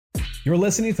You're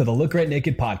listening to the Look Great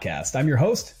Naked podcast. I'm your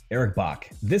host, Eric Bach.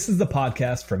 This is the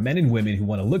podcast for men and women who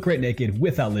want to look great naked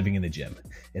without living in the gym.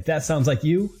 If that sounds like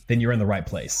you, then you're in the right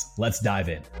place. Let's dive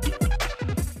in.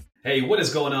 Hey, what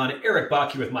is going on? Eric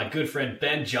Bach here with my good friend,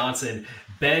 Ben Johnson.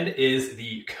 Ben is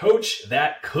the coach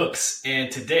that cooks.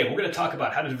 And today we're going to talk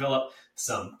about how to develop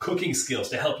some cooking skills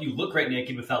to help you look great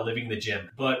naked without leaving the gym.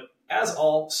 But as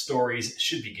all stories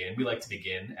should begin, we like to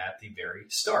begin at the very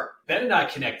start. Ben and I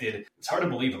connected, it's hard to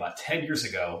believe, about 10 years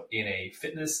ago in a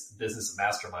fitness business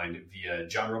mastermind via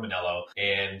John Romanello.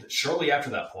 And shortly after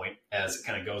that point, as it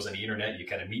kind of goes on the internet, you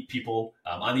kind of meet people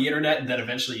on the internet, and then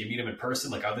eventually you meet them in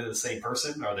person. Like, are they the same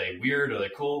person? Are they weird? Are they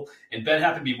cool? And Ben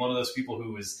happened to be one of those people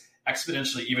who is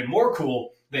exponentially even more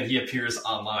cool than he appears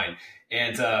online.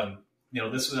 And,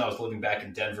 this was when I was living back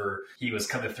in Denver. He was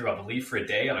coming through, I believe, for a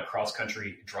day on a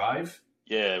cross-country drive.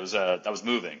 Yeah, it was. I was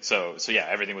moving, so yeah,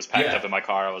 everything was packed up in my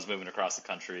car. I was moving across the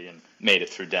country and made it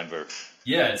through Denver.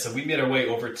 Yeah, and so we made our way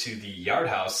over to the Yard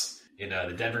House in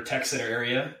the Denver Tech Center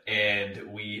area,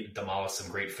 and we demolished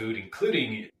some great food,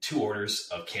 including 2 orders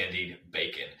of candied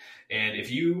bacon. And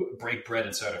if you break bread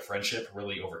and start a friendship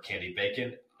really over candied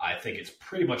bacon, I think it's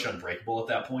pretty much unbreakable at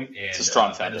that point. And it's a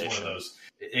strong foundation. That is one of those.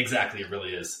 Exactly, it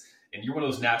really is. And you're one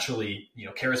of those naturally,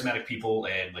 charismatic people,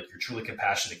 and like you're truly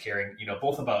compassionate, caring,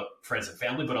 both about friends and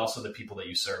family, but also the people that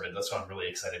you serve. And that's why I'm really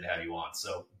excited to have you on.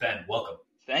 So Ben, welcome.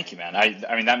 Thank you, man.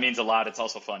 I mean, that means a lot. It's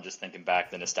also fun just thinking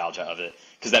back, the nostalgia of it,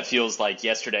 because that feels like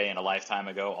yesterday and a lifetime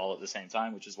ago, all at the same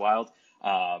time, which is wild.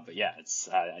 But yeah,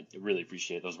 I really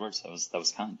appreciate those words. That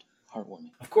was kind,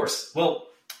 heartwarming. Of course. Well,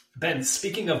 Ben,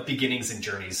 speaking of beginnings and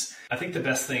journeys, I think the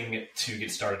best thing to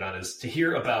get started on is to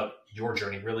hear about your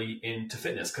journey really into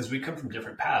fitness, because we come from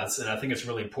different paths. And I think it's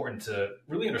really important to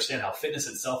really understand how fitness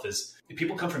itself is.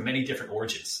 People come from many different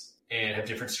origins and have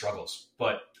different struggles,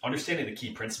 but understanding the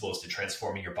key principles to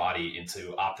transforming your body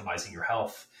into optimizing your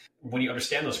health. When you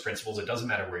understand those principles, it doesn't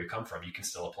matter where you come from, you can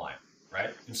still apply them,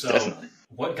 right? And so Definitely.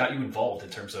 What got you involved in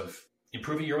terms of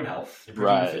improving your own health,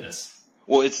 improving your fitness?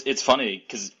 Well, it's funny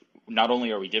because not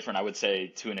only are we different, I would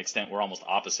say to an extent we're almost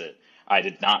opposite. I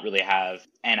did not really have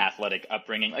an athletic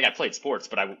upbringing. Like, I played sports,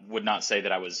 but I would not say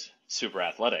that I was super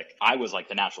athletic. I was like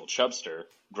the natural chubster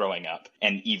growing up.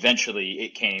 And eventually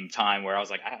it came time where I was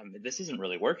like, this isn't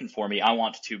really working for me. I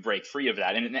want to break free of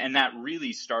that. And that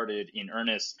really started in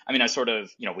earnest. I mean, I sort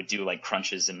of, would do like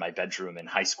crunches in my bedroom in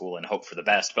high school and hope for the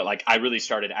best. But like, I really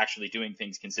started actually doing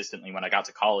things consistently when I got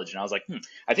to college. And I was like,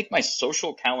 I think my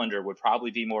social calendar would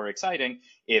probably be more exciting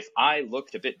if I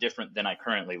looked a bit different than I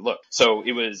currently look. So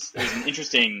it was an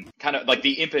interesting kind of like,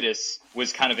 the impetus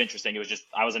was kind of interesting. It was just,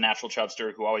 I was a natural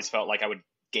chubster who always felt like I would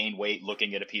gain weight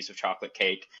looking at a piece of chocolate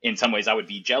cake. In some ways, I would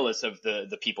be jealous of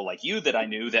the people like you that I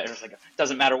knew that was like, it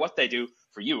doesn't matter what they do.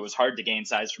 For you, it was hard to gain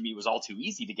size. For me, it was all too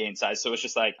easy to gain size. So it's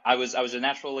just like, I was a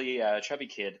naturally chubby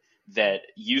kid that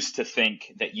used to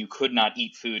think that you could not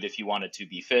eat food if you wanted to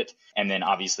be fit. And then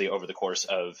obviously over the course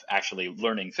of actually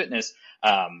learning fitness,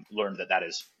 learned that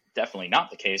is definitely not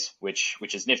the case, which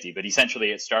is nifty. But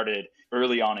essentially it started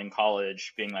early on in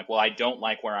college being like, well, I don't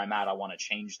like where I'm at. I want to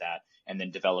change that. And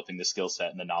then developing the skill set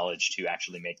and the knowledge to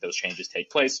actually make those changes take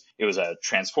place. It was a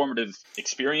transformative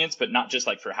experience, but not just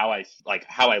like for how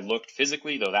I looked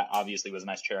physically, though that obviously was a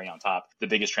nice cherry on top. The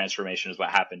biggest transformation is what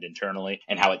happened internally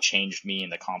and how it changed me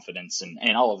and the confidence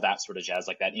and all of that sort of jazz,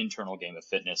 like that internal game of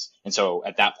fitness. And so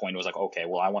at that point it was like, okay,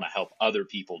 well, I want to help other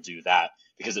people do that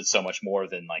because it's so much more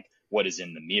than like what is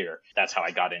in the mirror. That's how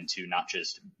I got into not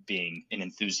just being an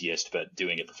enthusiast, but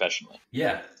doing it professionally.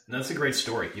 Yeah, that's a great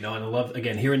story. And I love,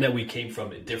 again, hearing that we came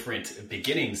from different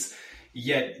beginnings,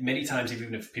 yet many times,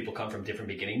 even if people come from different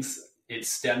beginnings, it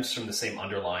stems from the same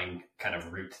underlying kind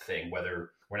of root thing,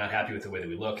 whether we're not happy with the way that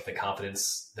we look, the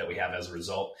confidence that we have as a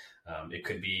result. It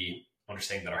could be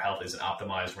understanding that our health isn't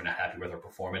optimized. We're not happy with our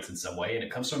performance in some way. And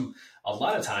it comes from, a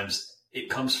lot of times, it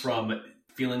comes from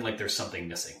feeling like there's something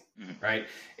missing, right?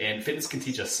 And fitness can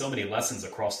teach us so many lessons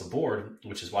across the board,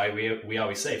 which is why we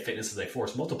always say fitness is a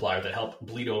force multiplier that helps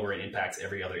bleed over and impacts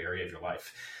every other area of your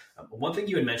life. One thing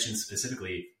you had mentioned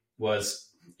specifically was,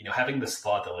 having this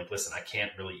thought that like, listen, I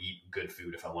can't really eat good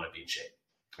food if I want to be in shape,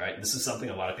 right? This is something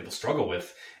a lot of people struggle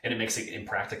with, and it makes it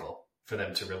impractical for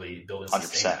them to really build and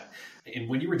sustain 100%. That. And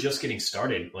when you were just getting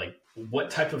started, like, what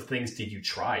type of things did you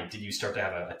try? Did you start to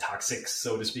have a toxic,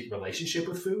 so to speak, relationship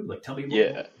with food? Like, tell me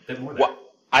a bit more of that.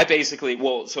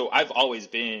 So I've always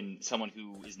been someone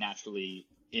who is naturally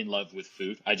in love with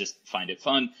food. I just find it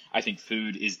fun. I think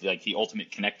food is like the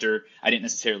ultimate connector. I didn't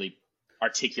necessarily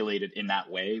articulate it in that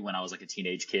way when I was like a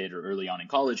teenage kid or early on in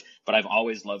college, but I've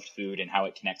always loved food and how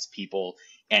it connects people.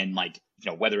 And like,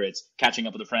 whether it's catching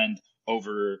up with a friend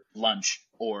over lunch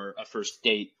or a first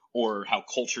date or how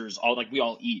cultures all like we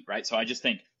all eat, right? So I just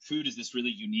think food is this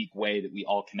really unique way that we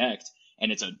all connect.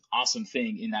 And it's an awesome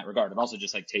thing in that regard. It also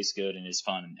just like tastes good and is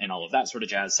fun and all of that sort of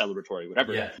jazz, celebratory,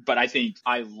 whatever. Yeah. But I think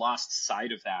I lost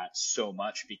sight of that so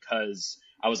much because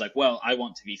I was like, well, I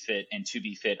want to be fit, and to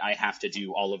be fit, I have to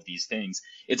do all of these things.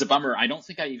 It's a bummer. I don't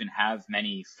think I even have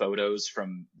many photos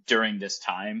from during this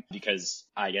time because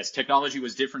I guess technology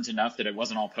was different enough that it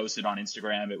wasn't all posted on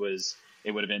Instagram. It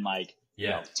would have been like,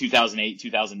 2008,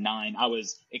 2009. I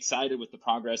was excited with the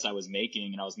progress I was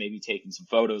making, and I was maybe taking some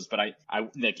photos, but I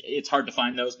like, it's hard to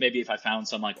find those. Maybe if I found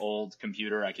some like old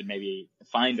computer, I could maybe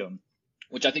find them,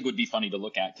 which I think would be funny to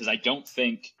look at, because I don't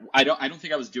think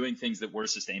I was doing things that were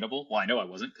sustainable. Well, I know I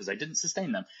wasn't, because I didn't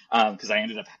sustain them, because I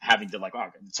ended up having to like, oh,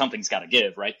 something's got to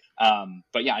give, right?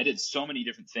 But yeah, I did so many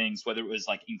different things, whether it was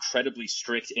like incredibly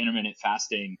strict intermittent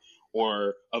fasting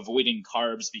or avoiding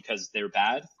carbs because they're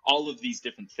bad. All of these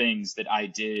different things that I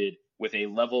did with a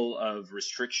level of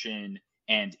restriction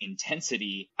and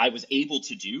intensity I was able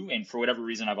to do. And for whatever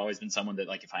reason, I've always been someone that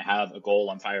like, if I have a goal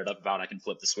I'm fired up about, I can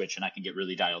flip the switch and I can get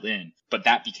really dialed in. But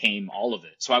that became all of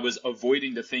it. So I was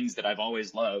avoiding the things that I've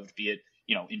always loved, be it,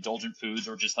 indulgent foods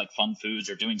or just like fun foods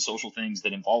or doing social things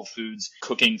that involve foods,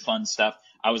 cooking fun stuff.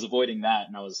 I was avoiding that.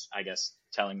 And I was, I guess,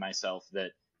 telling myself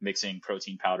that mixing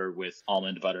protein powder with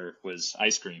almond butter was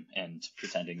ice cream and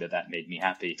pretending that made me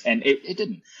happy. And it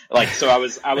didn't. Like, so I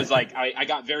was like, I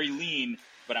got very lean,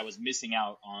 but I was missing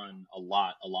out on a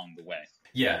lot along the way.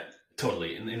 Yeah,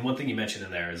 totally. And one thing you mentioned in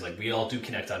there is like, we all do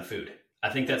connect on food. I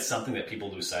think that's something that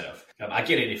people lose sight of. I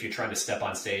get it if you're trying to step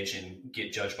on stage and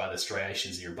get judged by the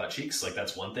striations in your butt cheeks. Like,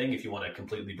 that's one thing if you want to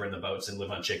completely burn the boats and live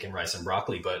on chicken, rice, and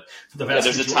broccoli. But for the vast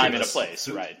there's a time and a us, place,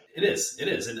 right? It is.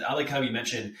 And I like how you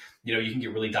mentioned, you can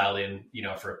get really dialed in,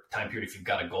 for a time period if you've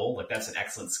got a goal. Like, that's an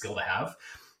excellent skill to have.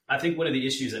 I think one of the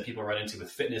issues that people run into with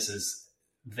fitness is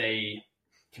they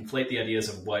conflate the ideas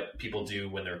of what people do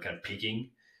when they're kind of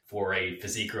peaking for a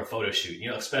physique or a photo shoot,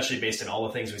 especially based on all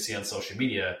the things we see on social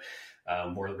media.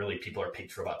 Where really people are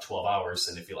peaked for about 12 hours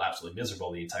and they feel absolutely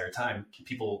miserable the entire time.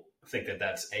 People think that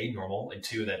that's A, normal, and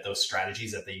two, that those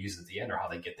strategies that they use at the end are how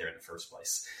they get there in the first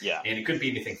place. Yeah. And it couldn't be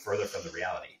anything further from the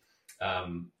reality.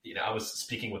 I was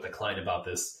speaking with a client about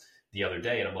this the other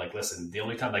day, and I'm like, listen, the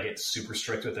only time I get super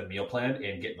strict with a meal plan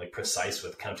and get like precise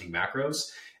with counting macros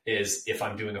is if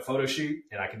I'm doing a photo shoot,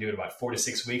 and I can do it about 4 to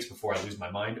 6 weeks before I lose my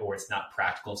mind, or it's not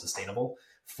practical and sustainable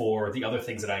for the other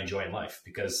things that I enjoy in life,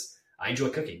 because I enjoy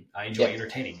cooking. I enjoy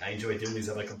entertaining. I enjoy doing these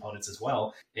other components as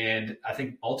well. And I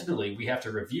think ultimately we have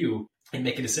to review and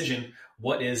make a decision.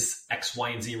 What is X,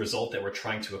 Y, and Z result that we're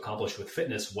trying to accomplish with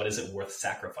fitness? What is it worth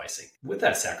sacrificing? With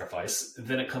that sacrifice,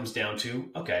 then it comes down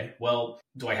to, okay, well,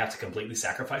 do I have to completely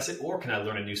sacrifice it? Or can I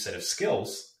learn a new set of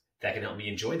skills that can help me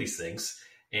enjoy these things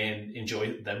and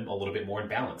enjoy them a little bit more in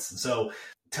balance? And so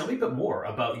tell me a bit more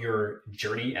about your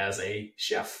journey as a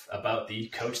chef, about the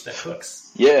coach that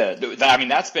cooks. Yeah, I mean,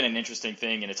 that's been an interesting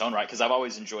thing in its own right, because I've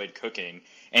always enjoyed cooking.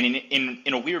 And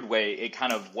in a weird way, it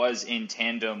kind of was in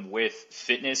tandem with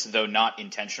fitness, though not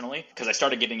intentionally, because I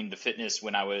started getting into fitness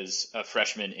when I was a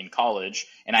freshman in college,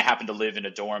 and I happened to live in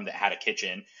a dorm that had a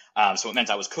kitchen. So it meant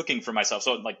I was cooking for myself.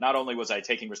 So like, not only was I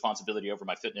taking responsibility over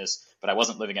my fitness, but I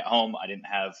wasn't living at home. I didn't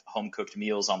have home cooked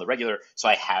meals on the regular. So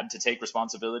I had to take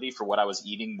responsibility for what I was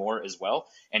eating more as well,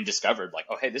 and discovered like,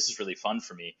 oh, hey, this is really fun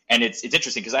for me. And it's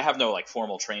interesting because I have no like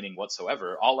formal training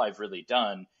whatsoever. All I've really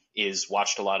done is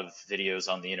watched a lot of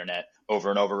videos on the internet over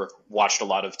and over, watched a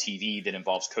lot of TV that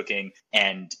involves cooking,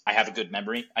 and I have a good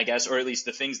memory, I guess, or at least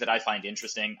the things that I find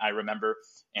interesting, I remember.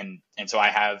 And so I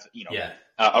have,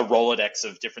 a Rolodex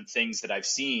of different things that I've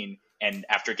seen. And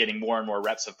after getting more and more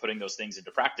reps of putting those things into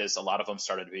practice, a lot of them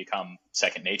started to become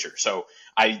second nature. So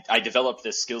I developed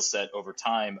this skill set over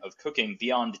time of cooking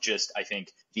beyond just, I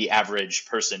think, the average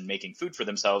person making food for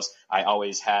themselves. I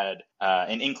always had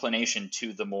an inclination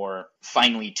to the more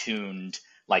finely tuned,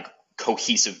 like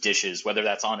cohesive dishes, whether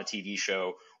that's on a TV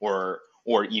show or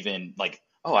even like,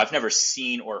 oh, I've never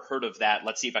seen or heard of that.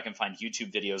 Let's see if I can find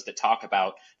YouTube videos that talk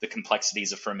about the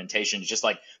complexities of fermentation. Just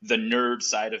like the nerd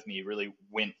side of me really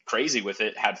went crazy with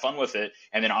it, had fun with it.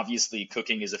 And then obviously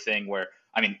cooking is a thing where,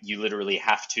 I mean, you literally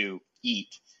have to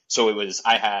eat. So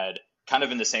I had kind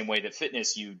of in the same way that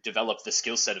fitness, you develop the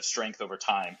skill set of strength over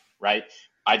time, right?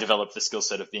 I developed the skill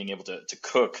set of being able to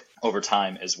cook over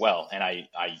time as well. And I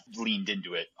leaned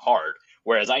into it hard.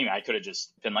 Whereas I could have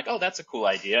just been like, oh, that's a cool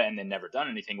idea, and then never done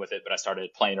anything with it. But I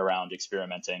started playing around,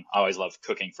 experimenting. I always love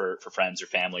cooking for friends or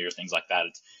family or things like that.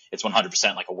 It's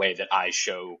 100% like a way that I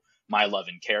show my love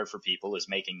and care for people, is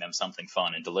making them something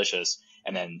fun and delicious.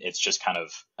 And then it's just kind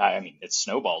of, it's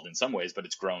snowballed in some ways, but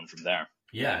it's grown from there.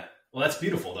 Yeah. Well, that's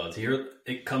beautiful though, to hear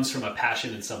it comes from a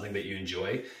passion and something that you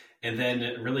enjoy, and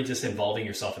then really just involving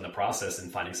yourself in the process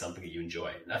and finding something that you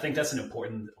enjoy. And I think that's an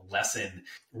important lesson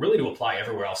really to apply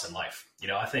everywhere else in life.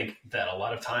 I think that a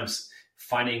lot of times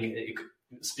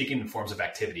speaking in forms of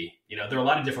activity, there are a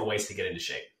lot of different ways to get into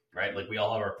shape, right? Like we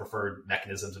all have our preferred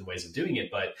mechanisms and ways of doing it,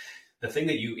 but the thing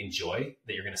that you enjoy,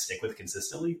 that you're going to stick with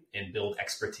consistently and build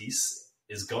expertise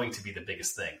is going to be the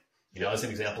biggest thing. As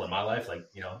an example in my life,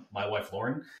 my wife,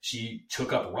 Lauren, she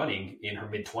took up running in her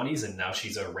mid-20s and now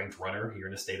she's a ranked runner here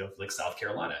in the state of South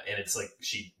Carolina. And it's like,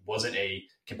 she wasn't a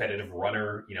competitive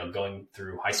runner, going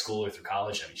through high school or through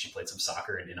college. I mean, she played some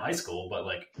soccer in high school, but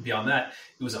beyond that,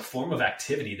 it was a form of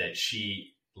activity that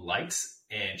she liked.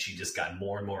 And she just got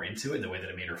more and more into it in the way that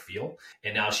it made her feel.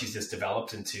 And now she's just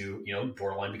developed into,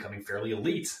 borderline becoming fairly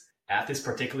elite at this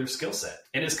particular skill set.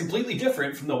 And it's completely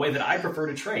different from the way that I prefer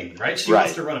to train, right? She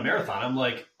wants to run a marathon. I'm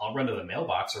like, I'll run to the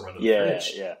mailbox or run to the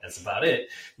fridge. Yeah. That's about it,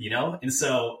 And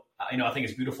so, I think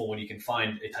it's beautiful when you can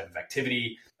find a type of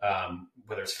activity,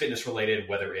 whether it's fitness related,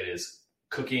 whether it is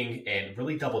cooking, and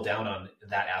really double down on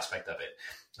that aspect of it.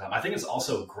 I think it's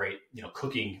also great,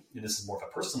 cooking, and this is more of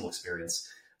a personal experience,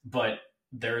 but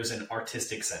there is an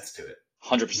artistic sense to it.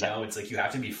 100%. It's like you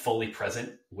have to be fully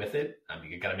present with it. I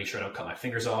mean, you got to make sure I don't cut my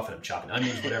fingers off and I'm chopping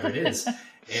onions, whatever it is.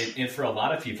 and for a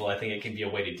lot of people, I think it can be a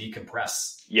way to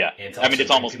decompress. Yeah. It's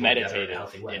almost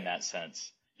meditative in that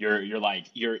sense.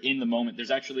 You're in the moment.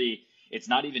 There's actually, it's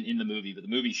not even in the movie, but the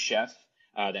movie Chef,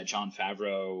 that Jon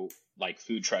Favreau,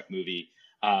 food truck movie,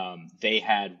 they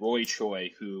had Roy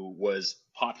Choi, who was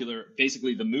popular.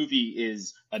 Basically, the movie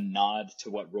is a nod to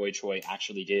what Roy Choi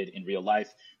actually did in real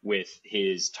life with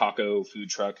his taco food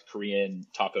truck, Korean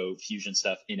taco fusion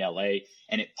stuff in LA.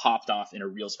 And it popped off in a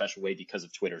real special way because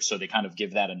of Twitter. So they kind of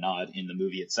give that a nod in the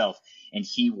movie itself. And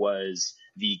he was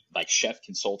the chef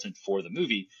consultant for the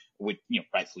movie, with,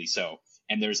 rightfully so.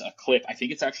 And there's a clip, I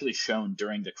think it's actually shown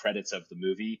during the credits of the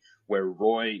movie, where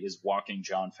Roy is walking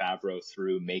Jon Favreau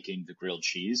through making the grilled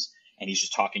cheese. And he's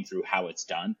just talking through how it's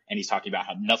done. And he's talking about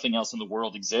how nothing else in the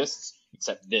world exists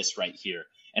except this right here.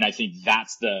 And I think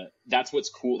that's what's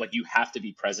cool. You have to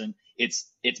be present. It's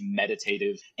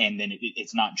meditative. And then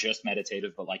it's not just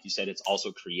meditative, but like you said, it's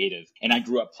also creative. And I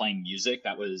grew up playing music.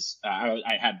 That was, I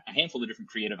had a handful of different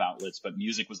creative outlets, but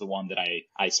music was the one that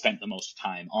I spent the most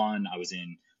time on. I was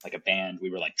in a band.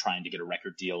 We were trying to get a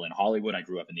record deal in Hollywood. I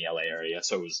grew up in the LA area.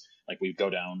 So it was we'd go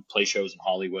down, play shows in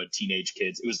Hollywood, teenage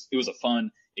kids. It was a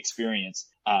fun experience.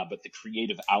 But the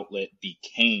creative outlet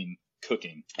became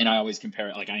cooking. And I always compare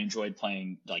it, I enjoyed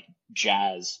playing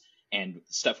jazz and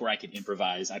stuff where I could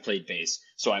improvise. I played bass,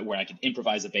 where I could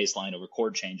improvise a bass line over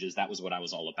chord changes. That was what I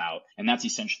was all about. And that's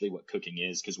essentially what cooking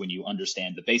is, because when you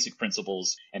understand the basic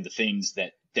principles and the things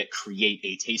that create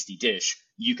a tasty dish,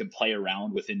 you can play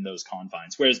around within those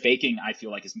confines. Whereas baking, I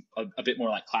feel is a bit more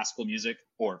like classical music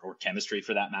or chemistry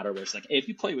for that matter, where it's if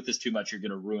you play with this too much, you're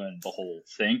going to ruin the whole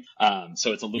thing.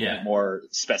 So it's a little bit more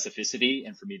specificity.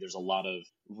 And for me, there's a lot of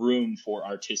room for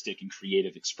artistic and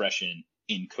creative expression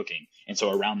in cooking. And so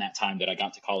around that time that I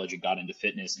got to college and got into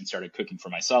fitness and started cooking for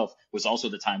myself was also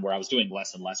the time where I was doing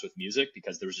less and less with music,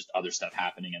 because there was just other stuff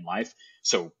happening in life.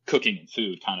 So cooking and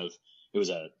food it was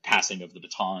a passing of the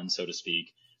baton, so to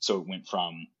speak. So it went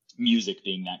from music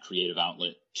being that creative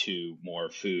outlet to more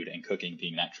food and cooking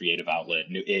being that creative outlet.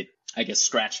 And it, I guess,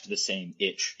 scratched the same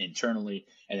itch internally,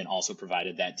 and then also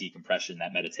provided that decompression,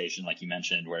 that meditation, like you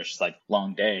mentioned, where it's just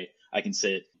long day, I can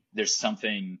sit. There's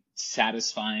something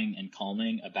satisfying and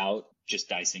calming about just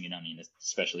dicing an onion,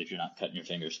 especially if you're not cutting your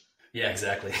fingers. Yeah,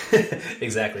 exactly.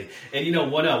 Exactly.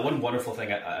 And one wonderful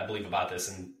thing I believe about this,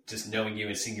 and just knowing you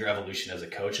and seeing your evolution as a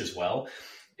coach as well,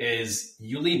 is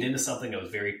you leaned into something that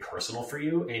was very personal for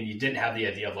you, and you didn't have the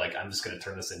idea of I'm just going to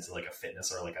turn this into a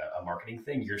fitness or a marketing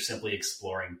thing. You're simply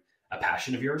exploring a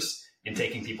passion of yours and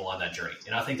taking people on that journey.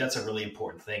 And I think that's a really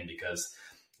important thing, because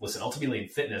listen, ultimately in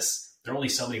fitness, there are only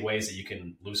so many ways that you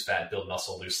can lose fat, build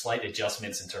muscle. There's slight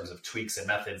adjustments in terms of tweaks and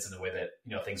methods in the way that,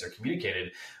 things are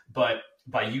communicated. But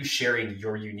by you sharing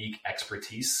your unique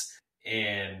expertise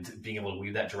and being able to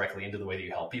weave that directly into the way that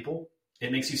you help people,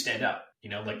 it makes you stand out.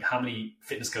 How many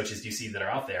fitness coaches do you see that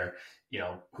are out there,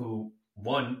 who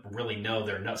one, really know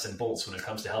their nuts and bolts when it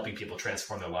comes to helping people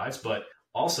transform their lives, but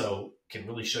also can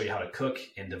really show you how to cook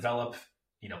and develop,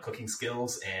 cooking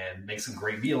skills and make some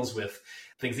great meals with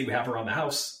things that we have around the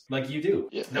house like you do.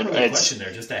 Yeah. No real question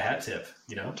there, just a hat tip,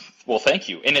 you know? Well, thank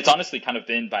you. And it's honestly kind of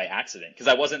been by accident because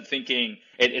I wasn't thinking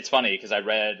it's funny because I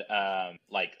read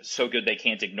like So Good They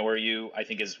Can't Ignore You, I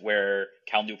think is where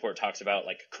Cal Newport talks about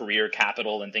like career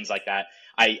capital and things like that.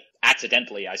 I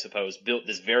accidentally, I suppose, built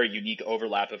this very unique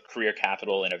overlap of career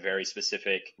capital in a very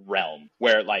specific realm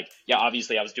where like, yeah,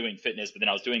 obviously I was doing fitness, but then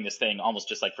I was doing this thing almost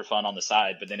just like for fun on the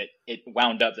side. But then it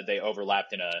wound up that they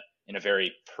overlapped in a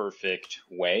very perfect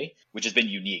way, which has been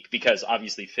unique because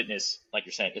obviously fitness, like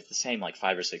you're saying, it's the same like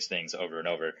 5 or 6 things over and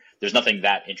over. There's nothing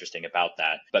that interesting about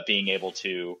that, but being able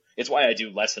to, it's why I do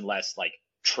less and less like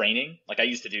training. Like I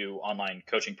used to do online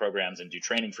coaching programs and do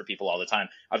training for people all the time.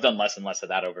 I've done less and less of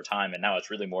that over time. And now it's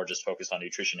really more just focused on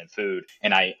nutrition and food.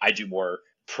 And I do more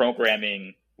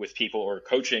programming with people or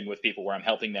coaching with people where I'm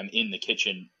helping them in the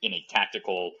kitchen in a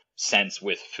tactical sense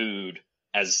with food.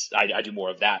 As I do more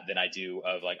of that than I do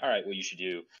of like, all right, well, you should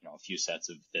do a few sets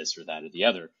of this or that or the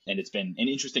other. And it's been an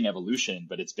interesting evolution,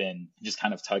 but it's been just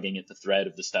kind of tugging at the thread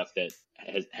of the stuff that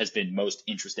has been most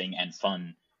interesting and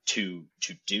fun to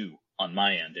do on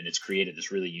my end. And it's created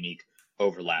this really unique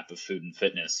overlap of food and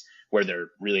fitness where there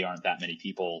really aren't that many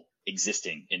people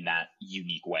existing in that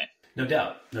unique way. No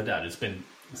doubt. It's been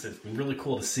really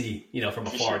cool to see, from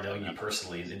afar, knowing you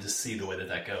personally, and just see the way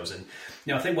that goes. And,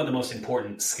 I think one of the most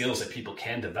important skills that people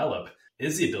can develop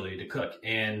is the ability to cook.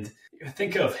 And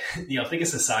think of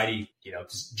society,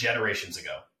 just generations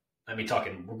ago. I mean,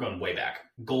 we're going way back.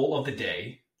 Goal of the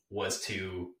day was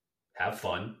to have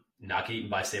fun, not get eaten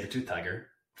by a saber-toothed tiger,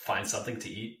 find something to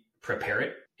eat, prepare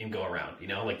it, and go around.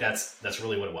 That's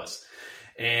really what it was.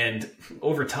 And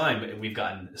over time, we've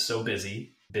gotten so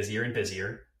busier and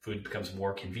busier. Food becomes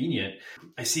more convenient.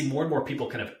 I see more and more people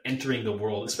kind of entering the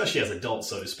world, especially as adults,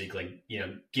 so to speak, like,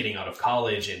 getting out of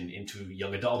college and into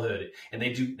young adulthood. And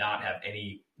they do not have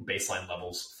any baseline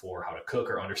levels for how to cook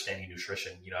or understanding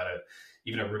nutrition, at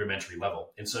even a rudimentary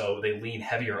level. And so they lean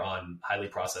heavier on highly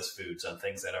processed foods, on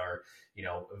things that are,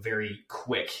 very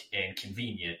quick and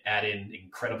convenient, add in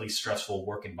incredibly stressful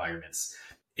work environments.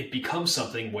 It becomes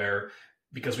something where,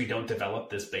 because we don't develop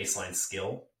this baseline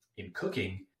skill in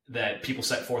cooking, that people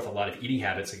set forth a lot of eating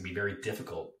habits that can be very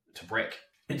difficult to break.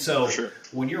 And so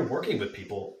when you're working with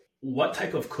people, what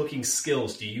type of cooking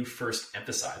skills do you first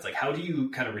emphasize? Like, how do you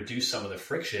kind of reduce some of the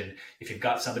friction if you've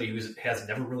got somebody who has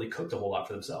never really cooked a whole lot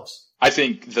for themselves? I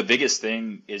think the biggest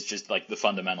thing is just like the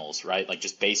fundamentals, right? Like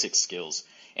just basic skills.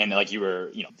 And like you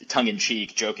were, tongue in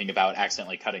cheek joking about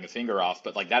accidentally cutting a finger off,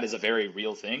 but like that is a very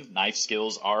real thing. Knife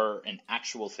skills are an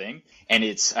actual thing. And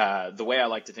it's the way I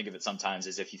like to think of it sometimes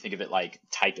is if you think of it like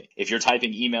typing. If you're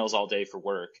typing emails all day for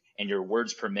work and your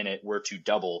words per minute were to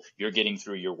double, you're getting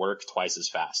through your work twice as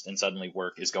fast. And suddenly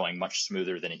work is going much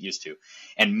smoother than it used to.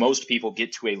 And most people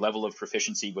get to a level of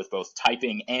proficiency with both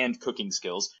typing and cooking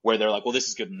skills where they're like, well, this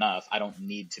is good enough. I don't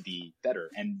need to be better.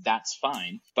 And that's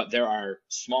fine. But there are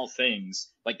small things.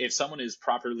 Like if someone is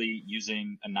properly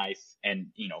using a knife and,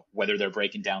 whether they're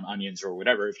breaking down onions or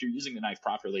whatever, if you're using the knife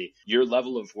properly, your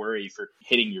level of worry for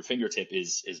hitting your fingertip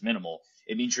is minimal.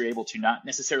 It means you're able to not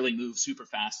necessarily move super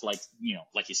fast like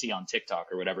you see on TikTok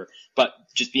or whatever, but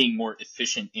just being more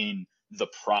efficient in the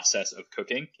process of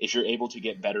cooking. If you're able to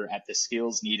get better at the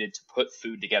skills needed to put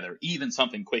food together, even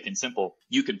something quick and simple,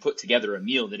 you can put together a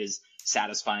meal that is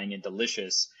satisfying and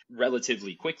delicious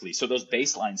relatively quickly. So those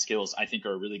baseline skills, I think,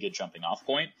 are a really good jumping off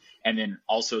point. And then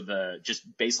also the just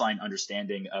baseline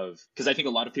understanding of, because I think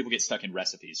a lot of people get stuck in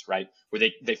recipes, right? Where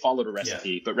they followed a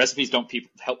recipe, but recipes don't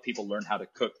help people learn how to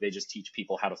cook. They just teach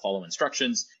people how to follow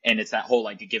instructions. And it's that whole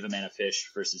like give a man a fish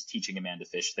versus teaching a man to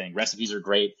fish thing. Recipes are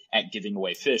great at giving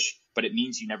away fish, but it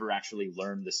means you never actually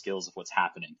learn the skills of what's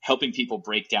happening. Helping people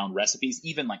break down recipes,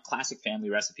 even like classic family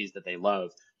recipes that they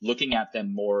love, looking at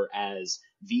them more as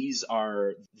these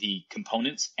are the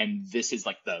components and this is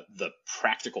like the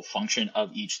practical function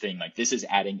of each thing. Like this is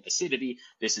adding acidity,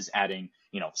 this is adding,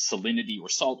 salinity or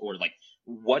salt, or like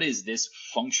what is this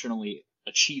functionally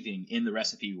achieving in the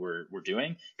recipe we're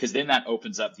doing? Because then that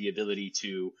opens up the ability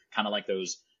to kind of like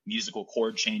those musical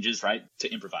chord changes, right?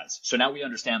 To improvise. So now we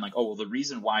understand like, oh, well, the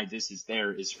reason why this is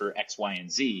there is for X, Y,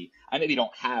 and Z. I maybe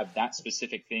don't have that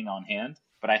specific thing on hand,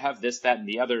 but I have this, that, and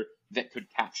the other that could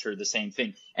capture the same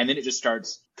thing. And then it just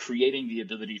starts creating the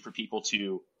ability for people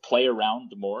to play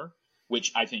around more,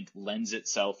 which I think lends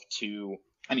itself to,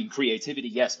 creativity,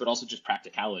 yes, but also just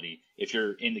practicality. If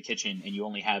you're in the kitchen and you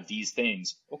only have these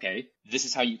things, okay, this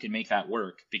is how you can make that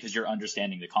work because you're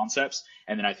understanding the concepts.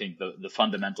 And then I think the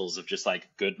fundamentals of just like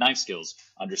good knife skills,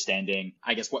 understanding,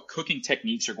 I guess, what cooking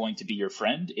techniques are going to be your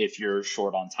friend if you're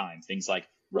short on time. Things like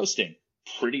roasting,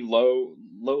 pretty low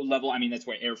level. I mean, that's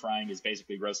why air frying is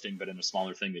basically roasting, but in a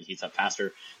smaller thing that heats up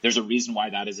faster. There's a reason why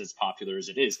that is as popular as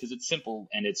it is, because it's simple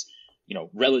and it's,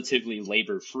 relatively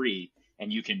labor free,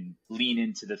 and you can lean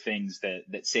into the things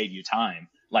that save you time.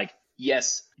 Like,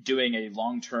 yes, doing a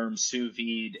long-term sous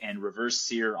vide and reverse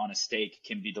sear on a steak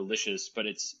can be delicious, but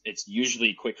it's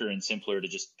usually quicker and simpler to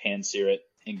just pan sear it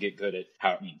and get good at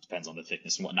it depends on the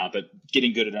thickness and whatnot, but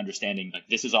getting good at understanding, like,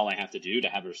 this is all I have to do to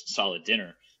have a solid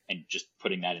dinner, and just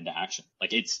putting that into action.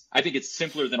 Like, I think it's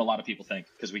simpler than a lot of people think,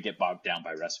 because we get bogged down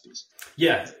by recipes.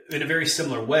 Yeah, in a very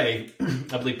similar way,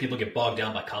 I believe people get bogged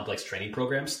down by complex training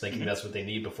programs, thinking that's what they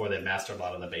need before they've mastered a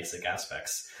lot of the basic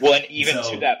aspects. Well, and even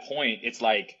to that point, it's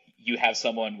like you have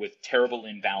someone with terrible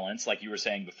imbalance, like you were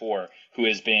saying before, who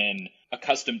has been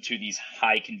accustomed to these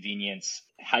high convenience,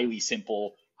 highly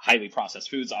simple, highly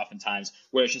processed foods oftentimes,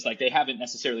 where it's just like they haven't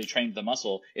necessarily trained the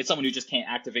muscle. It's someone who just can't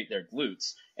activate their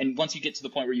glutes. And once you get to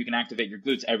the point where you can activate your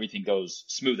glutes, everything goes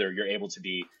smoother. You're able to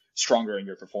be stronger in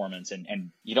your performance,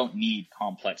 and you don't need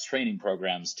complex training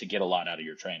programs to get a lot out of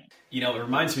your training. It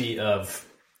reminds me of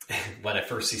when I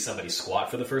first see somebody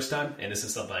squat for the first time, and this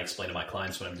is something I explain to my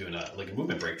clients when I'm doing a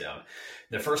movement breakdown.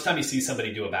 The first time you see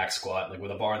somebody do a back squat, like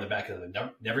with a bar in the back of them,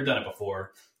 never done it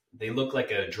before, they look like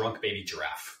a drunk baby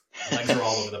giraffe. Legs are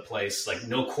all over the place, like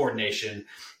no coordination.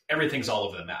 Everything's all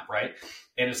over the map, right?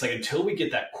 And it's like, until we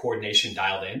get that coordination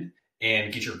dialed in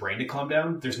and get your brain to calm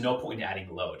down, there's no point in adding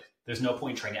load. There's no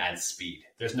point in trying to add speed.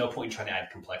 There's no point in trying to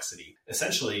add complexity.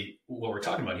 Essentially, what we're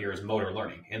talking about here is motor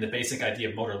learning. And the basic idea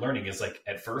of motor learning is, like,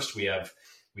 at first we have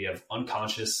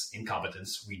unconscious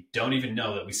incompetence. We don't even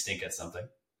know that we stink at something,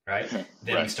 right?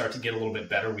 Then Right. we start to get a little bit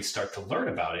better. We start to learn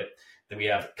about it. Then we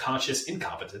have conscious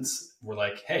incompetence. We're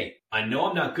like, hey, I know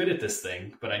I'm not good at this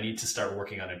thing, but I need to start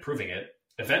working on improving it.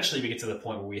 Eventually we get to the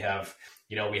point where we have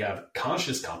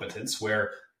conscious competence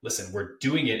where, listen, we're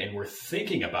doing it and we're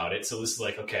thinking about it. So this is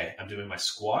like, okay, I'm doing my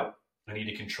squat. I need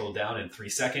to control down in 3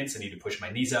 seconds. I need to push my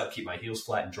knees out, keep my heels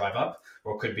flat, and drive up.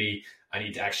 Or it could be, I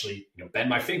need to actually, bend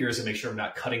my fingers and make sure I'm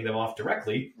not cutting them off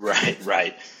directly.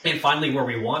 Right. And finally, where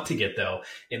we want to get, though,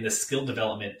 in the skill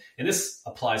development, and this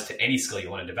applies to any skill you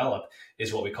want to develop,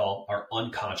 is what we call our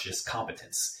unconscious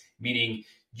competence, meaning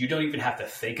you don't even have to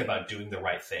think about doing the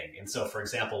right thing. And so, for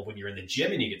example, when you're in the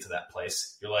gym and you get to that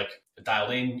place, you're like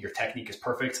dialed in, your technique is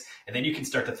perfect. And then you can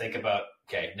start to think about,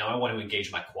 okay, now I want to engage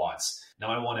my quads.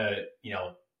 Now I want to,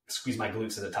 squeeze my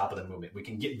glutes at the top of the movement. We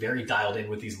can get very dialed in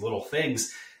with these little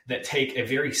things that take a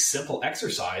very simple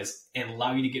exercise and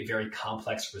allow you to get very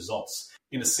complex results.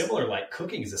 In a similar, like,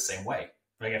 cooking is the same way.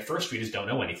 Like, at first we just don't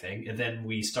know anything, and then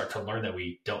we start to learn that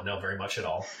we don't know very much at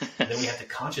all. And then we have to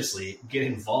consciously get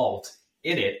involved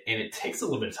in it, and it takes a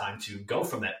little bit of time to go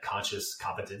from that conscious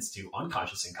competence to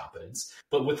unconscious incompetence.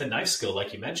 But with the knife skill,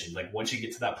 like you mentioned, like, once you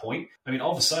get to that point,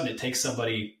 all of a sudden it takes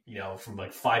somebody, from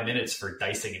like 5 minutes for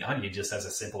dicing an onion, just as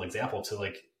a simple example, to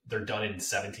like they're done in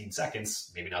 17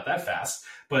 seconds, maybe not that fast,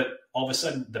 but all of a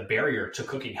sudden the barrier to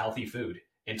cooking healthy food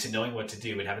and to knowing what to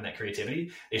do and having that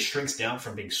creativity, it shrinks down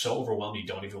from being so overwhelmed you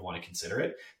don't even want to consider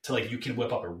it to, like, you can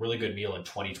whip up a really good meal in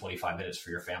 20, 25 minutes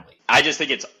for your family. I just think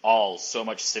it's all so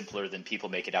much simpler than people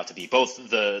make it out to be, both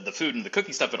the food and the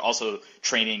cooking stuff, but also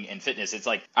training and fitness. It's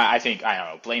like, I think, I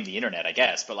don't know, blame the internet, I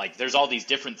guess, but like, there's all these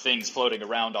different things floating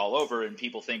around all over, and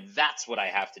people think that's what I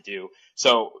have to do.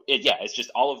 So it's just,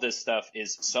 all of this stuff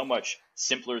is so much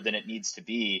simpler than it needs to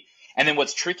be. And then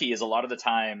what's tricky is, a lot of the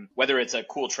time, whether it's a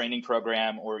cool training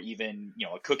program or even,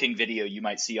 a cooking video you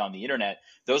might see on the internet,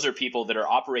 those are people that are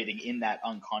operating in that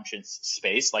unconscious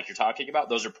space, like you're talking about.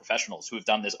 Those are professionals who have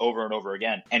done this over and over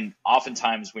again. And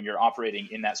oftentimes when you're operating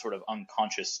in that sort of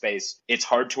unconscious space, it's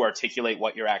hard to articulate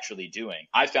what you're actually doing.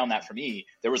 I found that for me,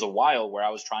 there was a while where I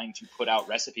was trying to put out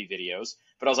recipe videos,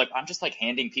 but I was like, I'm just like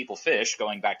handing people fish,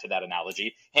 going back to that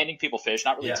analogy, handing people fish,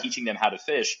 not really teaching them how to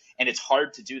fish. And it's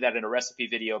hard to do that in a recipe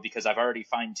video because I've already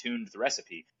fine-tuned the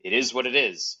recipe. It is what it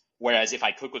is. Whereas if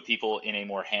I cook with people in a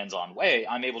more hands-on way,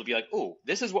 I'm able to be like, oh,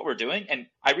 this is what we're doing. And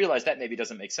I realize that maybe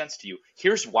doesn't make sense to you.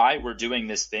 Here's why we're doing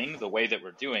this thing the way that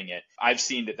we're doing it. I've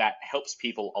seen that helps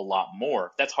people a lot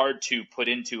more. That's hard to put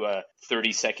into a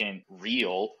 30-second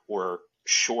reel or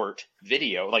short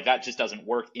video. Like, that just doesn't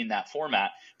work in that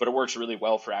format, but it works really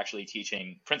well for actually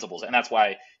teaching principles. And that's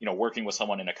why, working with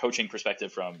someone in a coaching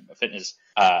perspective from a fitness,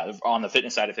 on the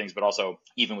fitness side of things, but also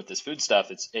even with this food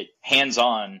stuff, it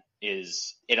hands-on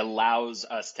it allows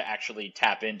us to actually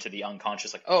tap into the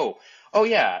unconscious, like, oh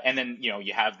yeah. And then,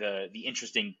 you have the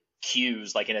interesting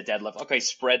cues, like in a deadlift, okay,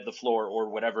 spread the floor or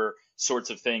whatever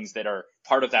sorts of things that are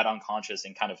part of that unconscious,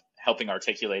 and kind of helping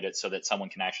articulate it so that someone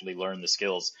can actually learn the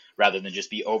skills rather than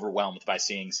just be overwhelmed by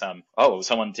seeing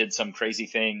someone did some crazy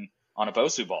thing on a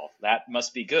Bosu ball. That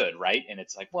must be good, right? And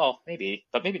it's like, well, maybe,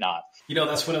 but maybe not.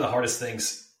 That's one of the hardest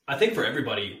things, I think, for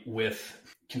everybody with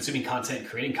consuming content,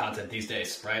 creating content these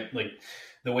days, right? Like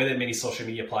the way that many social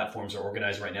media platforms are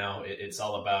organized right now, it's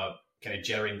all about kind of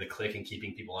generating the click and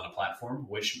keeping people on a platform,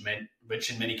 which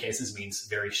in many cases means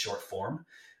very short form,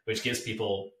 which gives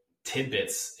people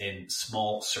tidbits in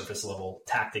small surface level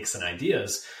tactics and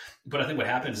ideas. But I think what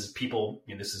happens is people,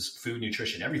 this is food,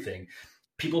 nutrition, everything.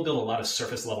 People build a lot of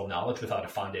surface level knowledge without a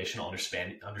foundational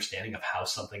understanding of how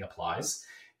something applies.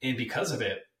 And because of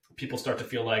it, people start to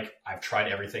feel like I've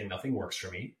tried everything, nothing works for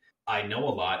me. I know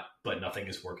a lot, but nothing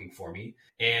is working for me.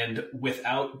 And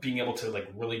without being able to like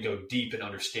really go deep in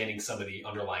understanding some of the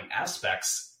underlying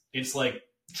aspects, it's like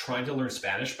trying to learn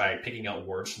Spanish by picking out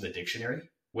words from the dictionary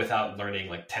without learning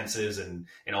like tenses and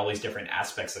all these different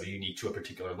aspects that are unique to a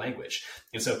particular language.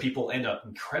 And so people end up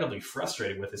incredibly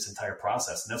frustrated with this entire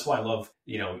process. And that's why I love,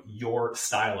 your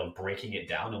style of breaking it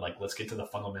down and like, let's get to the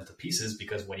fundamental pieces,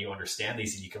 because when you understand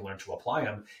these and you can learn to apply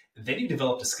them, then you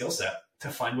develop a skill set to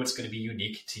find what's going to be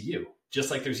unique to you.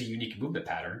 Just like there's a unique movement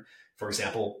pattern. For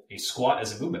example, a squat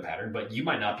is a movement pattern, but you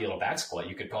might not be able to back squat.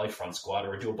 You could probably front squat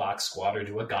or do a box squat or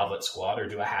do a goblet squat or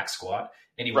do a hack squat,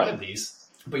 any one of these.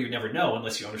 But you never know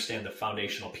unless you understand the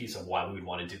foundational piece of why we would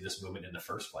want to do this movement in the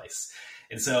first place.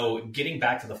 And so getting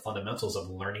back to the fundamentals of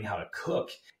learning how to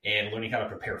cook and learning how to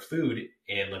prepare food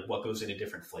and like what goes into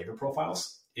different flavor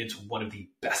profiles, it's one of the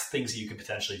best things that you could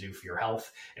potentially do for your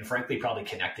health. And frankly, probably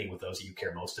connecting with those that you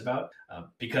care most about.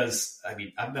 Because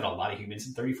I've met a lot of humans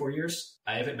in 34 years.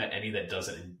 I haven't met any that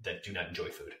do not enjoy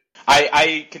food.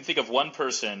 I can think of one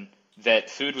person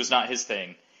that food was not his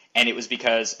thing. And it was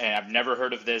because, and I've never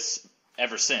heard of this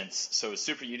ever since, so it was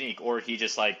super unique, or he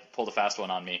just like pulled a fast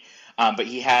one on me. But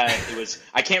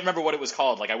I can't remember what it was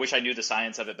called. Like, I wish I knew the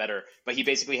science of it better, but he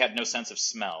basically had no sense of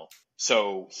smell.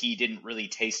 So he didn't really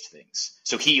taste things.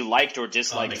 So he liked or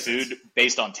disliked food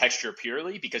based on texture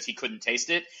purely because he couldn't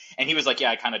taste it. And he was like, yeah,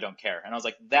 I kind of don't care. And I was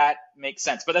like, that makes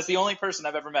sense. But that's the only person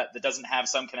I've ever met that doesn't have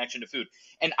some connection to food.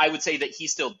 And I would say that he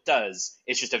still does.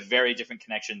 It's just a very different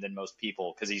connection than most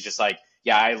people, because he's just like,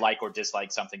 yeah, I like or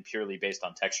dislike something purely based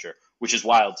on texture, which is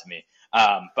wild to me.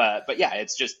 But yeah,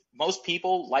 it's just most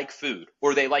people like food,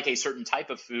 or they like a certain type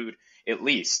of food at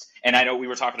least. And I know we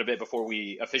were talking a bit before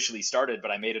we officially started, but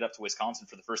I made it up to Wisconsin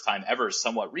for the first time ever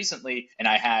somewhat recently, and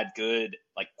I had good,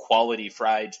 like, quality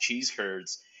fried cheese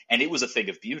curds, and it was a thing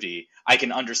of beauty. I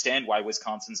can understand why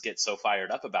Wisconsins get so fired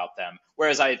up about them,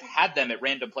 whereas I've had them at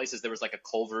random places. There was like a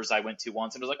Culver's I went to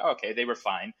once, and I was like, oh, okay, they were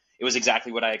fine. It was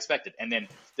exactly what I expected. And then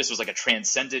this was like a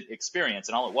transcendent experience,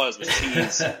 and all it was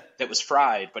cheese that was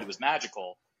fried, but it was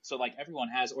magical. So like everyone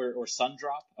has, or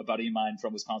Sundrop. A buddy of mine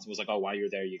from Wisconsin was like, oh, while you're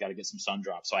there, you got to get some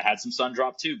Sundrop. So I had some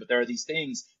Sundrop too. But there are these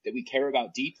things that we care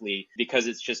about deeply because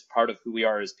it's just part of who we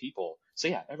are as people. So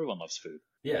yeah, everyone loves food.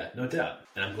 Yeah, no doubt.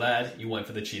 And I'm glad you went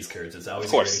for the cheese curds. It's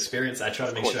always a great experience. I try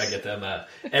to make sure I get them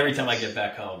every time I get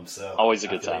back home. So always a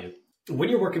good time. When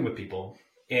you're working with people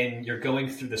and you're going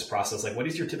through this process, like what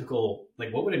is your typical,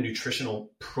 like what would a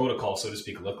nutritional protocol, so to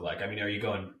speak, look like? I mean, are you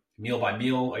going meal by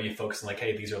meal? Are you focusing like,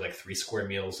 hey, these are like 3 square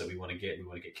meals that we want to get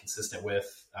consistent with?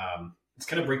 Let's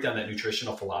kind of break down that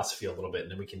nutritional philosophy a little bit,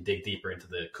 and then we can dig deeper into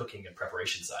the cooking and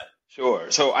preparation side.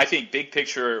 Sure. So I think big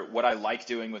picture, what I like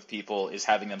doing with people is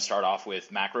having them start off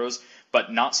with macros,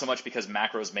 but not so much because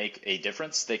macros make a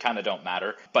difference. They kind of don't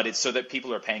matter, but it's so that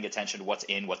people are paying attention to what's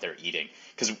in what they're eating.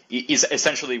 Because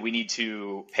essentially we need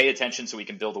to pay attention so we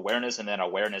can build awareness, and then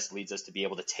awareness leads us to be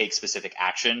able to take specific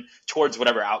action towards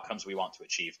whatever outcomes we want to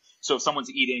achieve. So if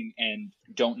someone's eating and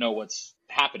don't know what's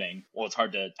happening, well, it's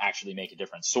hard to actually make a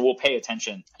difference. So we'll pay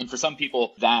attention. And for some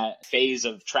people, that phase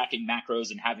of tracking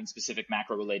macros and having specific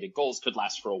macro related goals could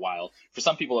last for a while. For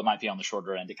some people, it might be on the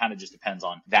shorter end. It kind of just depends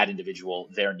on that individual,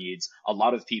 their needs. A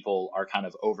lot of people are kind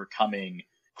of overcoming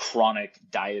chronic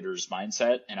dieters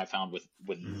mindset. And I found with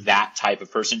that type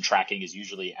of person, tracking is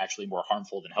usually actually more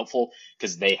harmful than helpful,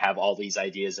 because they have all these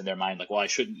ideas in their mind, like, well, I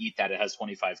shouldn't eat that. It has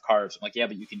 25 carbs. I'm like, yeah,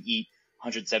 but you can eat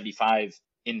 175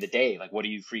 in the day. Like, what are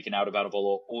you freaking out about a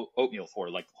bowl of oatmeal for?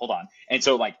 Like, hold on. And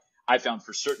so like I found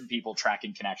for certain people,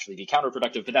 tracking can actually be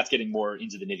counterproductive, but that's getting more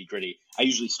into the nitty gritty. I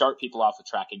usually start people off with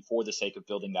tracking for the sake of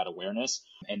building that awareness.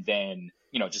 And then,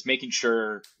 just making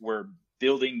sure we're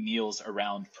building meals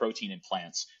around protein and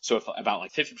plants. So if about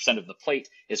like 50% of the plate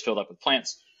is filled up with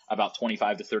plants, about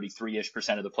 25 to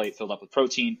 33% of the plate filled up with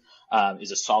protein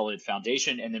is a solid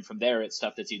foundation. And then from there, it's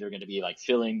stuff that's either going to be like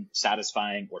filling,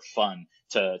 satisfying, or fun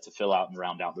to fill out and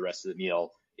round out the rest of the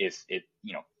meal if it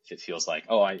feels like,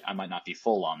 oh, I might not be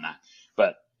full on that.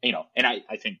 But, and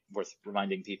I think worth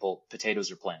reminding people,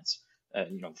 potatoes are plants.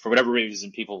 For whatever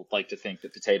reason, people like to think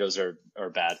that potatoes are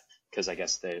bad. because I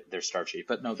guess they're starchy,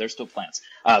 but no, they're still plants.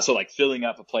 So like filling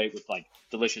up a plate with like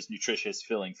delicious, nutritious,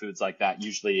 filling foods like that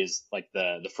usually is like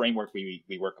the framework we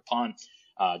work upon.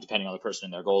 Depending on the person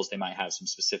and their goals, they might have some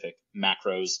specific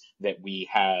macros that we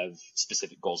have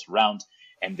specific goals around.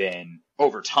 And then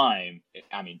over time,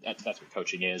 I mean, that's what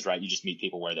coaching is, right? You just meet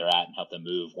people where they're at and help them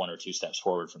move 1 or 2 steps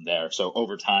forward from there. So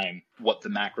over time, what the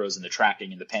macros and the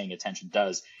tracking and the paying attention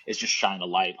does is just shine a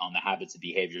light on the habits and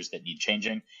behaviors that need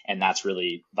changing. And that's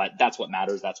what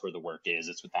matters. That's where the work is.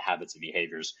 It's with the habits and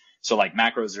behaviors. So like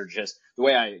macros are just the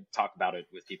way I talk about it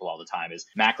with people all the time is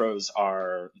macros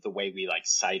are the way we like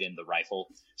sight in the rifle.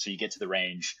 So you get to the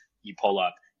range, you pull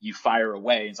up, you fire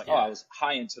away. And it's like, I was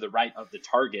high and to the right of the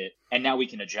target. And now we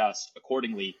can adjust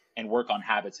accordingly and work on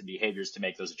habits and behaviors to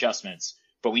make those adjustments.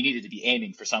 But we needed to be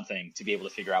aiming for something to be able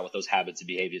to figure out what those habits and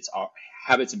behaviors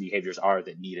are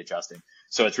that need adjusting.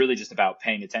 So it's really just about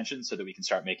paying attention so that we can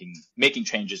start making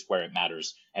changes where it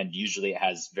matters. And usually it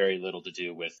has very little to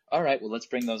do with, all right, well, let's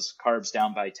bring those carbs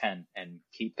down by 10 and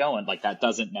keep going. Like that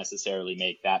doesn't necessarily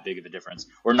make that big of a difference,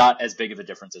 or not as big of a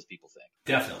difference as people think.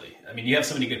 Definitely. I mean, you have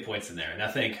so many good points in there. And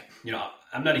I think,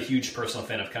 I'm not a huge personal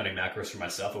fan of counting macros for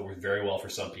myself. It works very well for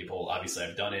some people. Obviously,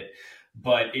 I've done it.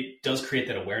 But it does create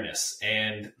that awareness.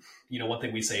 And, one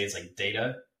thing we say is like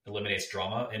data eliminates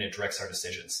drama and it directs our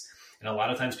decisions. And a lot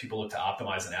of times people look to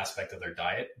optimize an aspect of their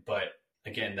diet, but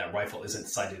again, that rifle isn't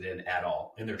sighted in at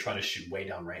all. And they're trying to shoot way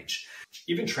down range.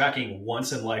 Even tracking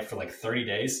once in life for like 30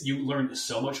 days, you learn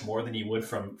so much more than you would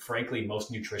from, frankly,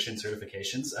 most nutrition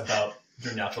certifications about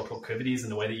your natural proclivities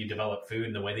and the way that you develop food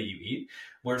and the way that you eat,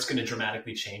 where it's going to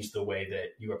dramatically change the way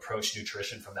that you approach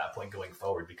nutrition from that point going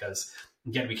forward. Because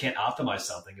again, we can't optimize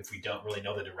something if we don't really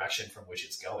know the direction from which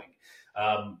it's going.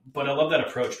 But I love that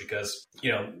approach because,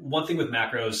 one thing with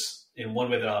macros, in one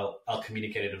way that I'll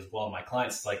communicate it as well to my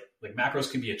clients, is like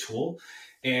macros can be a tool,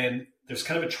 and there's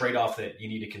kind of a trade-off that you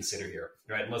need to consider here,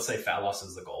 right? And let's say fat loss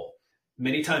is the goal.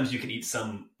 Many times you can eat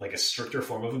a stricter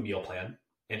form of a meal plan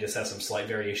and just have some slight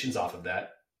variations off of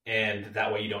that. And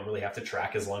that way you don't really have to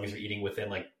track as long as you're eating within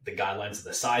like the guidelines of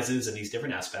the sizes and these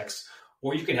different aspects.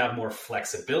 Or you can have more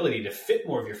flexibility to fit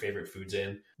more of your favorite foods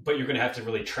in, but you're going to have to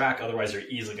really track. Otherwise, you're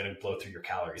easily going to blow through your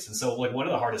calories. And so like one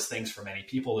of the hardest things for many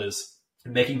people is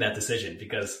making that decision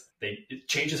because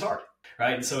change is hard,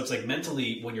 right? And so it's like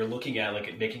mentally when you're looking at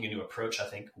like making a new approach, I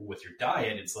think with your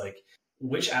diet, it's like,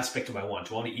 which aspect do I want?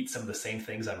 Do I want to eat some of the same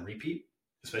things on repeat?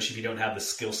 Especially if you don't have the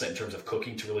skill set in terms of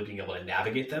cooking to really being able to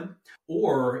navigate them?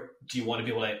 Or do you want to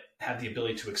be able to have the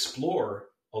ability to explore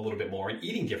a little bit more and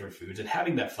eating different foods and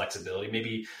having that flexibility,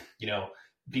 maybe,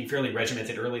 being fairly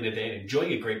regimented early in the day and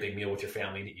enjoying a great big meal with your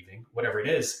family in the evening, whatever it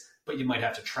is, but you might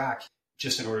have to track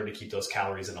just in order to keep those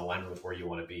calories in alignment with where you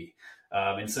want to be.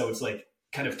 And so it's like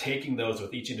kind of taking those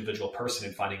with each individual person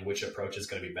and finding which approach is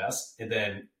going to be best. And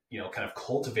then, kind of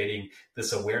cultivating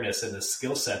this awareness and this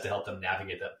skill set to help them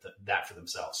navigate that for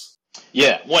themselves.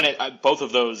 Yeah, both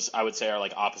of those I would say are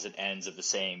like opposite ends of the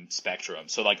same spectrum.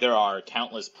 So like there are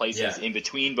countless places in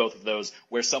between both of those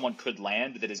where someone could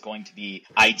land that is going to be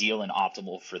ideal and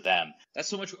optimal for them. That's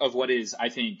so much of what is, I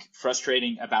think,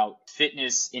 frustrating about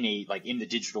fitness in the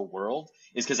digital world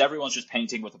is because everyone's just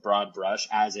painting with a broad brush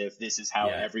as if this is how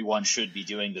everyone should be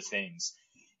doing the things.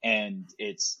 And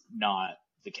it's not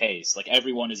the case. Like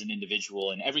everyone is an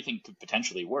individual and everything could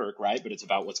potentially work, right? But it's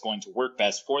about what's going to work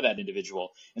best for that individual.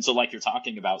 And so like you're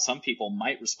talking about, some people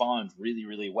might respond really,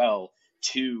 really well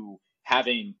to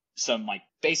having some like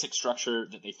basic structure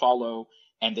that they follow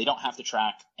and they don't have to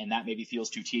track, and that maybe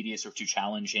feels too tedious or too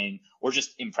challenging or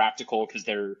just impractical because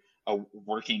they're a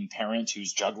working parent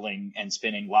who's juggling and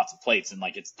spinning lots of plates, and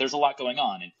there's a lot going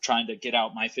on, and trying to get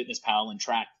out MyFitnessPal and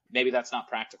track, maybe that's not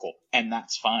practical, and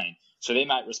that's fine. So they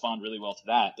might respond really well to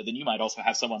that. But then you might also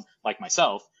have someone like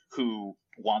myself who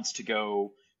wants to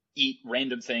go eat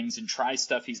random things and try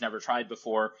stuff he's never tried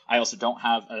before. I also don't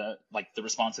have the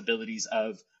responsibilities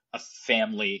of a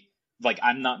family. Like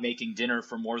I'm not making dinner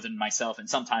for more than myself, and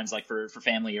sometimes like for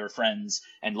family or friends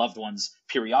and loved ones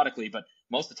periodically, but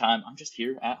most of the time I'm just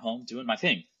here at home doing my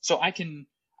thing. So I can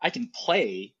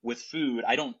play with food.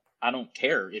 I don't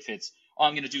care if it's,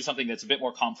 I'm going to do something that's a bit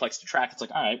more complex to track. It's like,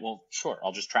 all right, well, sure,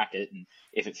 I'll just track it. And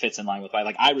if it fits in line with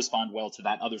I respond well to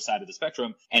that other side of the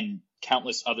spectrum, and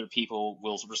countless other people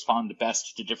will respond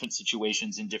best to different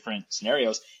situations in different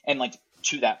scenarios. And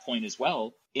to that point as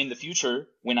well, in the future,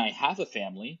 when I have a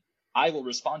family, I will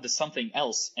respond to something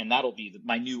else, and that'll be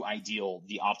my new ideal,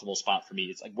 the optimal spot for me.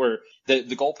 It's like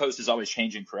the goalpost is always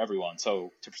changing for everyone.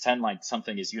 So to pretend like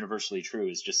something is universally true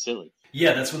is just silly.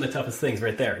 Yeah, that's one of the toughest things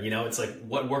right there. It's like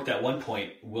what worked at one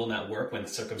point will not work when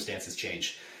circumstances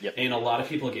change. Yep. And a lot of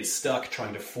people get stuck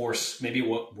trying to force maybe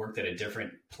what worked at a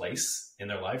different place in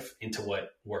their life into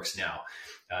what works now.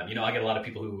 I get a lot of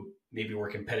people who maybe were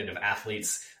competitive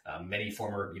athletes, many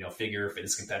former, figure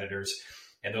fitness competitors,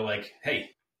 and they're like, hey,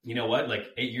 you know what? Like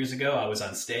 8 years ago, I was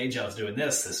on stage, I was doing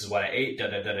this is what I ate,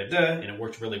 and it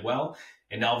worked really well.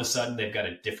 And now all of a sudden they've got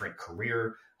a different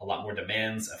career, a lot more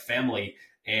demands, a family.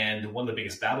 And one of the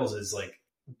biggest battles is like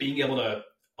being able to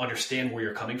understand where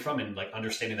you're coming from and like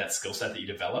understanding that skill set that you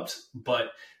developed,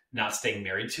 but not staying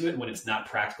married to it when it's not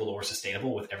practical or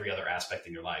sustainable with every other aspect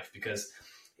in your life. Because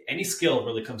any skill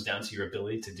really comes down to your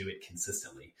ability to do it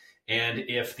consistently. And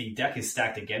if the deck is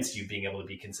stacked against you being able to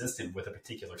be consistent with a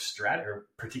particular strat or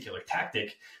particular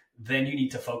tactic, then you need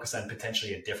to focus on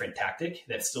potentially a different tactic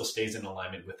that still stays in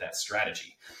alignment with that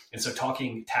strategy. And so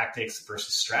talking tactics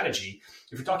versus strategy,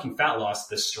 if you're talking fat loss,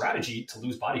 the strategy to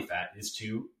lose body fat is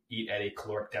to eat at a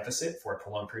caloric deficit for a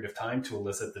prolonged period of time to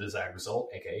elicit the desired result,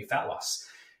 aka fat loss.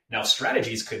 Now,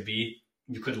 strategies could be,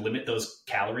 you could limit those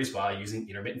calories by using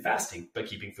intermittent fasting, but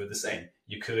keeping food the same.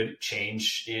 You could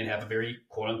change and have a very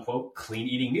quote unquote clean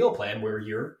eating meal plan where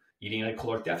you're eating at a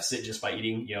caloric deficit just by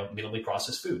eating, minimally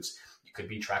processed foods. You could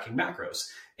be tracking macros.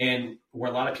 And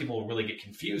where a lot of people really get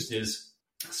confused is,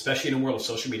 especially in a world of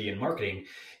social media and marketing,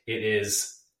 it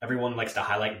is everyone likes to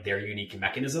highlight their unique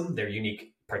mechanism, their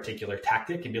unique particular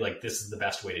tactic, and be like, this is the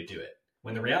best way to do it.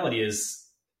 When the reality is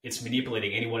it's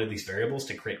manipulating any one of these variables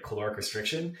to create caloric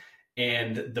restriction.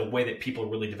 And the way that people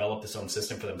really develop this own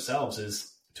system for themselves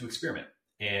is to experiment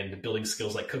and building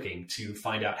skills like cooking to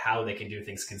find out how they can do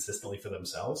things consistently for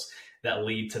themselves that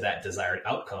lead to that desired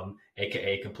outcome,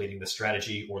 aka completing the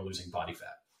strategy or losing body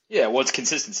fat. Yeah, well, it's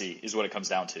consistency is what it comes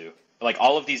down to. Like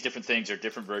all of these different things are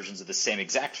different versions of the same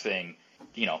exact thing,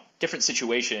 different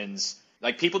situations.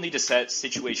 Like people need to set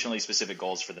situationally specific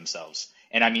goals for themselves.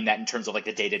 And I mean that in terms of like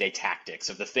the day-to-day tactics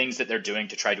of the things that they're doing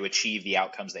to try to achieve the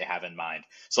outcomes they have in mind.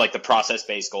 So like the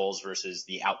process-based goals versus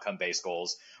the outcome-based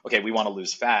goals. Okay, we want to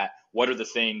lose fat. What are the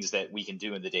things that we can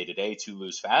do in the day-to-day to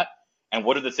lose fat? And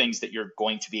what are the things that you're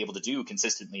going to be able to do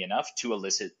consistently enough to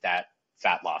elicit that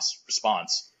fat loss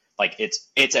response? Like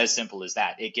it's as simple as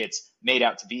that. It gets made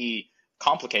out to be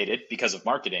complicated because of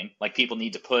marketing. Like people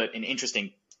need to put an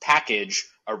interesting package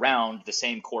around the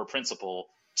same core principle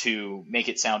to make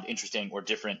it sound interesting or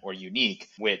different or unique,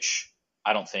 which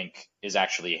I don't think is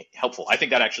actually helpful. I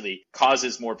think that actually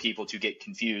causes more people to get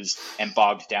confused and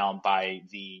bogged down by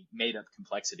the made-up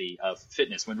complexity of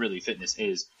fitness, when really fitness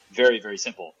is very, very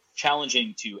simple,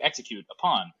 challenging to execute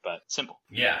upon, but simple.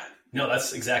 Yeah, no,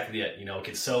 that's exactly it. It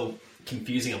gets so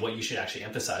confusing on what you should actually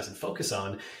emphasize and focus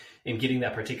on in getting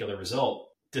that particular result.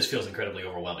 This feels incredibly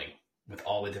overwhelming with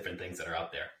all the different things that are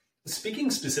out there. Speaking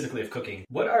specifically of cooking,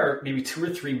 what are maybe 2 or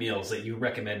 3 meals that you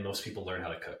recommend most people learn how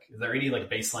to cook? Is there any like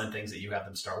baseline things that you have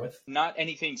them start with? Not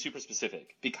anything super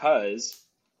specific, because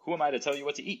who am I to tell you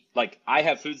what to eat? Like I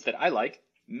have foods that I like.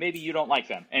 Maybe you don't like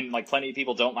them. And like plenty of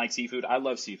people don't like seafood. I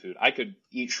love seafood. I could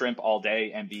eat shrimp all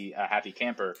day and be a happy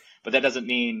camper, but that doesn't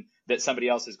mean that somebody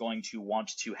else is going to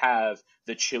want to have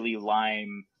the chili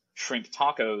lime shrimp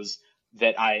tacos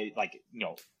that I like,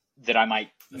 that I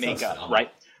might make up,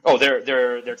 right? Oh,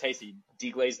 they're tasty.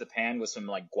 Deglaze the pan with some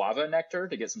like guava nectar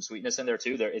to get some sweetness in there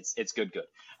too. It's good.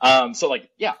 So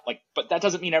but that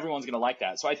doesn't mean everyone's gonna like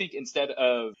that. So I think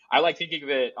I like thinking of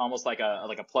it almost like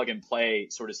a plug and play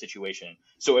sort of situation.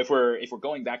 So if we're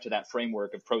going back to that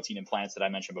framework of protein and plants that I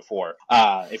mentioned before,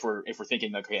 if we're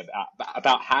thinking okay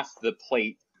about half the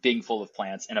plate being full of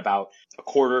plants and about a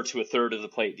quarter to a third of the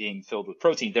plate being filled with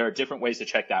protein, there are different ways to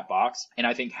check that box. And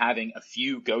I think having a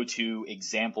few go-to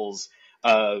examples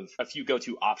of a few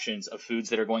go-to options of foods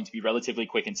that are going to be relatively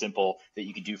quick and simple that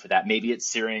you can do for that. Maybe it's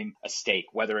searing a steak,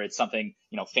 whether it's something,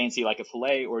 fancy like a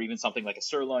filet or even something like a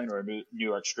sirloin or a New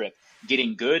York strip,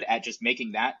 getting good at just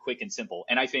making that quick and simple.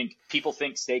 And I think people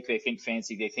think steak, they think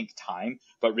fancy, they think time,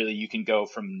 but really you can go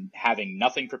from having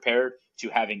nothing prepared to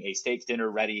having a steak dinner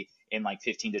ready in like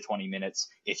 15 to 20 minutes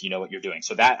if you know what you're doing.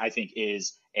 So that I think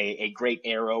is a great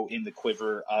arrow in the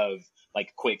quiver of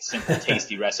like quick, simple,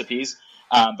 tasty recipes.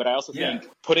 But I also think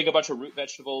putting a bunch of root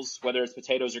vegetables, whether it's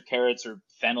potatoes or carrots or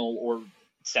fennel or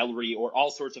celery or all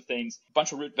sorts of things, a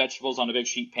bunch of root vegetables on a big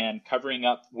sheet pan, covering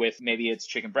up with maybe it's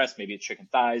chicken breast, maybe it's chicken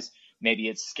thighs, maybe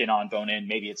it's skin on bone in,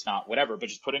 maybe it's not, whatever, but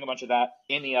just putting a bunch of that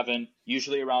in the oven,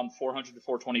 usually around 400 to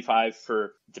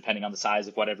 425 depending on the size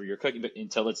of whatever you're cooking, but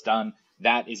until it's done.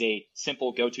 That is a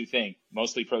simple go-to thing.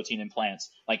 mostly protein and plants.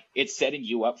 Like, it's setting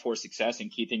you up for success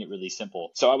and keeping it really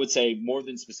simple. So I would say more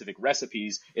than specific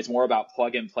recipes, it's more about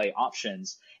plug and play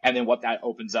options. And then what that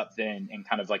opens up then, and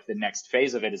kind of like the next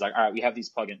phase of it is like, all right, we have these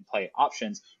plug and play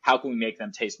options. How can we make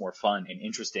them taste more fun and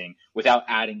interesting without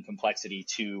adding complexity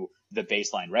to the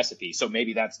baseline recipe? So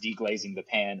maybe that's deglazing the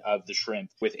pan of the shrimp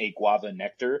with a guava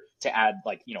nectar to add,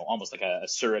 like, you know, almost like a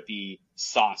syrupy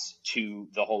sauce to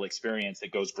the whole experience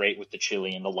that goes great with the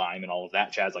chili and the lime and all of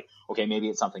that jazz. Like, okay, maybe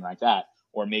it's something like that.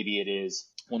 Or maybe it is,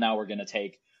 well, now we're going to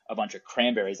take a bunch of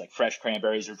cranberries, like fresh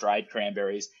cranberries or dried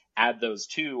cranberries, add those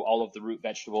to all of the root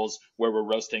vegetables where we're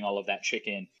roasting all of that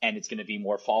chicken, and it's going to be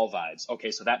more fall vibes.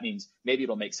 Okay, so that means maybe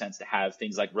it'll make sense to have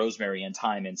things like rosemary and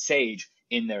thyme and sage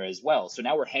in there as well. So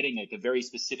now we're heading like a very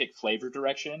specific flavor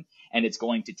direction, and it's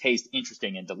going to taste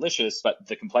interesting and delicious, but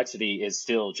the complexity is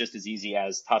still just as easy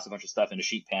as toss a bunch of stuff in a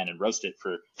sheet pan and roast it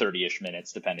for 30-ish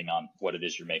minutes, depending on what it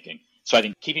is you're making. So I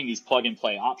think keeping these plug and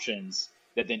play options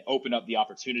that then open up the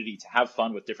opportunity to have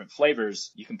fun with different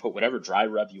flavors. You can put whatever dry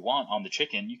rub you want on the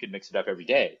chicken. You can mix it up every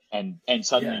day. And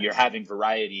suddenly you're having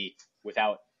variety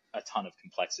without a ton of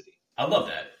complexity. I love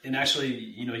that. And actually,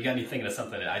 you know, you got me thinking of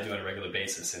something that I do on a regular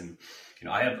basis. And, you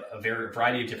know, I have a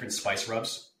variety of different spice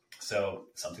rubs. So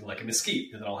something like a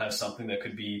mesquite, and then I'll have something that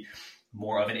could be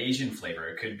more of an Asian flavor.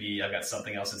 It could be, I've got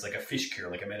something else that's like a fish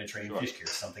cure, like a Mediterranean fish cure,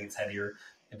 something that's heavier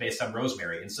and based on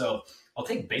rosemary. And so I'll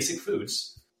take basic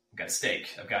foods. I've got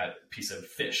steak, I've got a piece of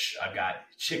fish, I've got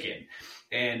chicken.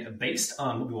 And based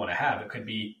on what we want to have, it could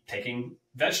be taking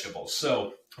vegetables.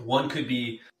 So one could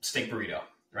be steak burrito,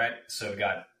 right? So we've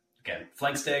got, again,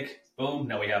 flank steak, boom.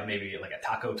 Now we have maybe like a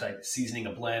taco type seasoning,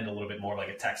 a blend, a little bit more like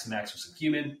a Tex-Mex with some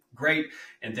cumin, great.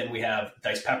 And then we have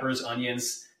diced peppers,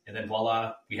 onions, and then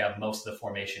voila, we have most of the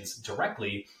formations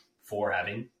directly for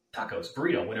having tacos,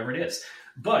 burrito, whatever it is.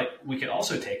 But we could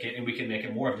also take it and we can make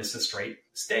it more of just a straight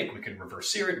steak. We could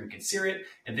reverse sear it, we can sear it,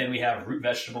 and then we have root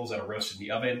vegetables that are roasted in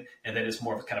the oven, and then it's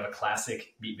more of kind of a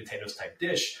classic meat and potatoes type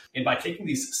dish. And by taking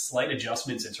these slight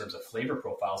adjustments in terms of flavor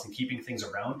profiles and keeping things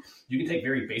around, you can take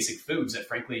very basic foods that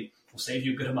frankly will save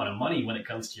you a good amount of money when it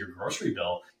comes to your grocery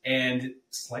bill and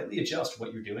slightly adjust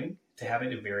what you're doing to have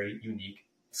it a very unique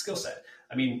skill set.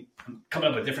 I mean, I'm coming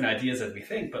up with different ideas as we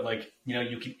think, but like, you know,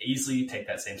 you can easily take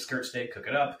that same skirt steak, cook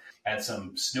it up, add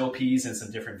some snow peas and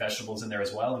some different vegetables in there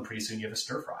as well, and pretty soon you have a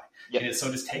stir fry. Yep. And it's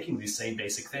so just taking these same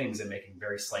basic things and making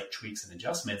very slight tweaks and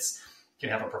adjustments can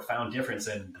have a profound difference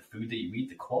in the food that you eat,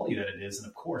 the quality that it is, and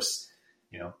of course,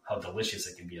 you know, how delicious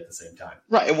it can be at the same time.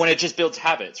 Right. And when it just builds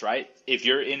habits, right? If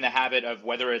you're in the habit of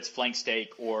whether it's flank steak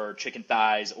or chicken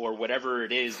thighs or whatever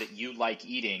it is that you like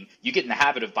eating, you get in the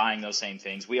habit of buying those same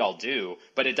things. We all do,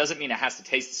 but it doesn't mean it has to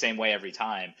taste the same way every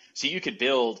time. So you could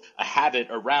build a habit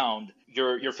around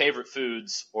your favorite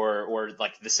foods or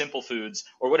like the simple foods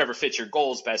or whatever fits your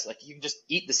goals best. Like, you can just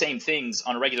eat the same things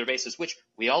on a regular basis, which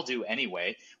we all do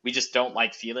anyway. We just don't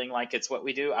like feeling like it's what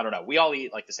we do. I don't know. We all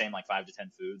eat like the same, like 5 to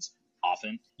 10 foods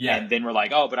often. Yeah. And then we're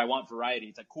like, oh, but I want variety.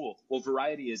 It's like, cool. Well,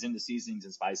 variety is in the seasonings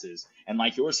and spices. And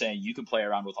like you're saying, you can play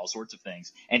around with all sorts of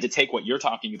things. And to take what you're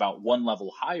talking about one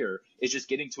level higher is just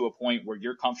getting to a point where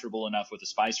you're comfortable enough with a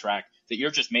spice rack that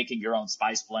you're just making your own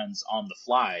spice blends on the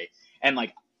fly. And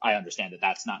like, I understand that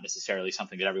that's not necessarily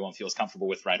something that everyone feels comfortable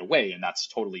with right away, and that's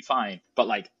totally fine. But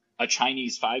like a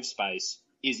Chinese 5-spice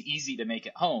is easy to make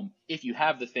at home if you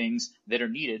have the things that are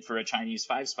needed for a Chinese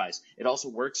 5-spice. It also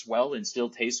works well and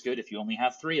still tastes good if you only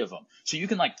have 3 of them. So you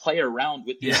can like play around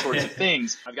with these sorts of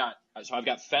things. I've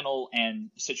got fennel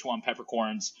and Sichuan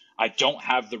peppercorns. I don't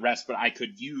have the rest, but I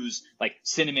could use like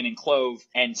cinnamon and clove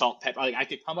and salt, pepper. Like, I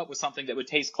could come up with something that would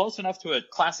taste close enough to a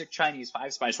classic Chinese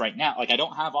 5-spice right now. Like, I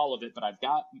don't have all of it, but I've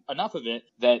got enough of it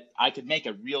that I could make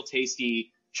a real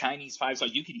tasty Chinese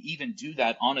 5-spice. You could even do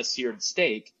that on a seared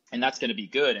steak, and that's going to be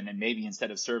good. And then maybe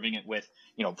instead of serving it with,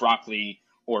 you know, broccoli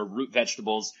or root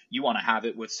vegetables, you want to have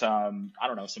it with some, I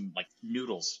don't know, some like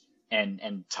noodles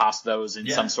and toss those in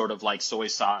some sort of like soy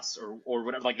sauce or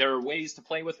whatever. Like, there are ways to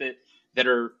play with it that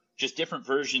are just different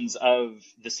versions of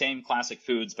the same classic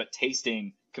foods, but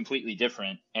tasting completely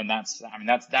different. And that's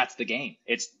the game.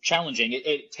 It's challenging.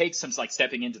 It takes some like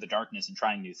stepping into the darkness and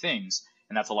trying new things.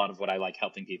 And that's a lot of what I like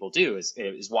helping people do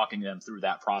is walking them through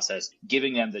that process,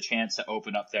 giving them the chance to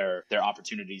open up their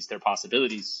opportunities, their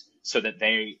possibilities, so that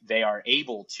they are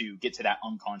able to get to that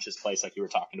unconscious place like you were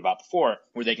talking about before,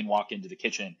 where they can walk into the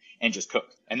kitchen and just cook.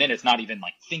 And then it's not even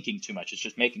like thinking too much. It's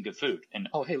just making good food. And,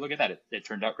 oh, hey, look at that. It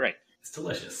turned out great. It's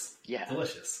delicious. Yeah.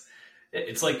 Delicious.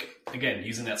 It's like, again,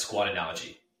 using that squat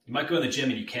analogy. You might go in the gym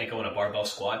and you can't go in a barbell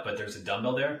squat, but there's a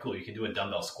dumbbell there. Cool, you can do a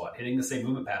dumbbell squat, hitting the same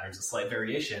movement patterns, a slight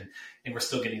variation, and we're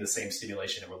still getting the same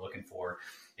stimulation that we're looking for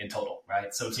in total,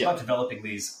 right? So it's about developing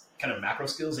these kind of macro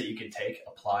skills that you can take,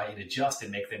 apply, and adjust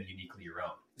and make them uniquely your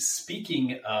own.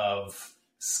 Speaking of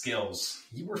skills,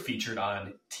 you were featured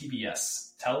on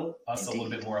TBS. Tell us a little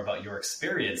bit more about your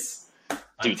experience on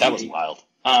Dude, TV. that was wild.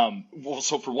 Well,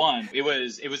 so for one, it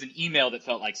was an email that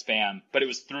felt like spam, but it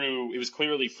was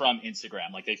clearly from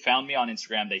Instagram. Like they found me on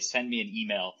Instagram, they send me an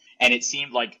email, and it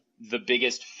seemed like the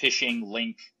biggest phishing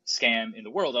link scam in the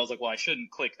world. I was like, well, I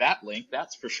shouldn't click that link,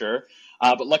 that's for sure.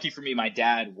 But lucky for me, my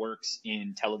dad works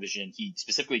in television. He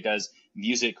specifically does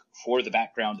music for the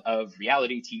background of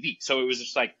reality TV. So it was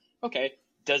just like, okay,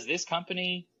 does this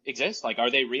company exist? Like,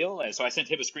 are they real? And so I sent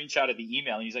him a screenshot of the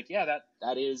email, and he's like, yeah,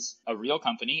 that is a real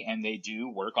company, and they do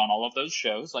work on all of those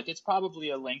shows. Like, it's probably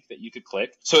a link that you could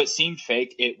click. So it seemed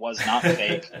fake. It was not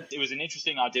fake. It was an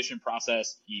interesting audition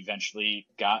process. He eventually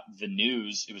got the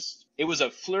news. It was a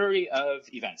flurry of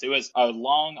events. It was a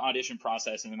long audition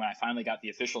process, and then when I finally got the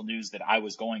official news that I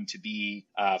was going to be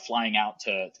flying out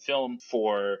to film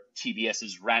for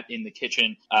TBS's Rat in the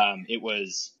Kitchen, I think it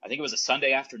was a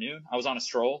Sunday afternoon. I was on a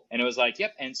stroll, and it was like,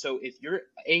 yep. And so if you're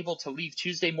able to leave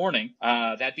Tuesday morning,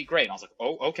 that'd be great. And I was like,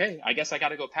 oh, okay, I guess I got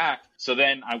to go pack. So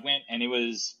then I went, and it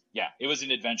was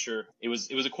an adventure. It was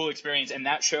a cool experience. And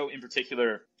that show in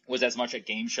particular was as much a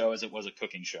game show as it was a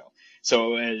cooking show.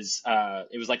 So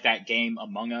it was like that game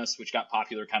Among Us, which got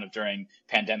popular kind of during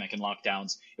pandemic and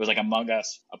lockdowns. It was like Among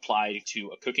Us applied to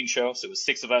a cooking show. So it was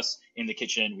 6 of us in the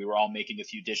kitchen. We were all making a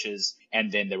few dishes.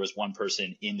 And then there was one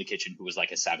person in the kitchen who was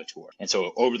like a saboteur. And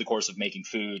so over the course of making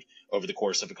food, over the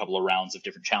course of a couple of rounds of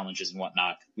different challenges and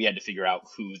whatnot, we had to figure out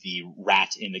who the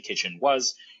rat in the kitchen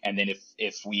was. And then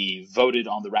if we voted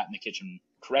on the rat in the kitchen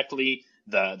correctly,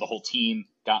 the whole team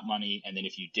got money. And then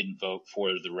if you didn't vote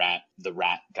for the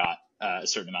rat got a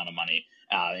certain amount of money.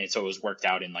 And so it was worked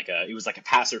out in it was like a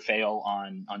pass or fail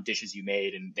on dishes you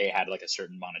made, and they had like a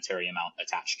certain monetary amount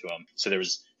attached to them. So there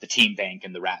was the team bank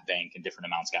and the rat bank, and different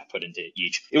amounts got put into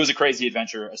each. It was a crazy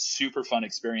adventure, a super fun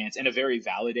experience, and a very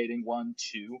validating one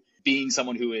too. Being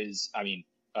someone who is,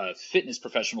 a fitness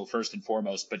professional first and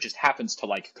foremost, but just happens to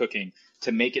like cooking,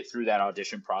 to make it through that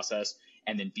audition process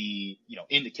and then be,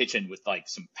 in the kitchen with like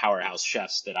some powerhouse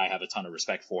chefs that I have a ton of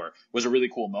respect for was a really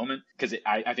cool moment, because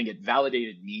I think it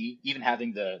validated me, even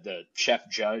having the chef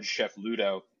judge, Chef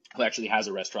Ludo, who actually has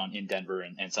a restaurant in Denver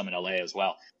and some in LA as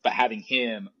well. But having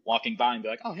him walking by and be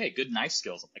like, oh, hey, good knife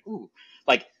skills. I'm like, ooh,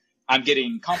 like I'm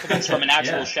getting compliments from an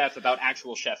actual chef about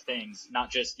actual chef things, not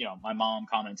just, my mom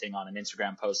commenting on an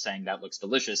Instagram post saying that looks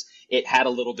delicious. It had a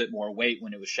little bit more weight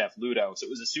when it was Chef Ludo. So it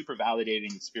was a super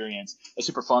validating experience, a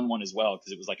super fun one as well,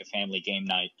 because it was like a family game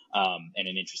night, and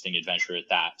an interesting adventure at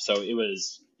that. So it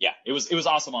was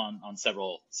awesome on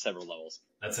several levels.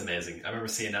 That's amazing. I remember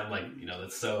seeing that. I'm like,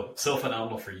 that's so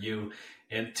phenomenal for you.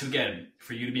 And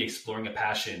for you to be exploring a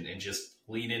passion and just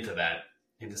lean into that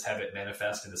and just have it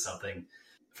manifest into something,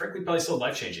 frankly, probably so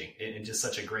life-changing and just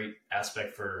such a great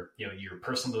aspect for, your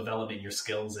personal development, your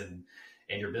skills and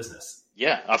your business.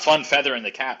 Yeah. A fun feather in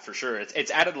the cap for sure.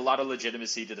 It's added a lot of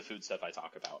legitimacy to the food stuff I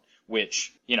talk about,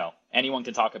 which, anyone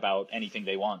can talk about anything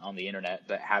they want on the internet,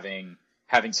 but having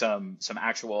some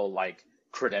actual like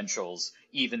credentials,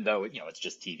 even though, it's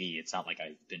just TV, it's not like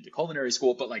I've been to culinary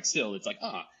school, but like still it's like,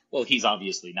 well, he's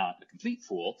obviously not a complete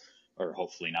fool, or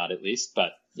hopefully not at least,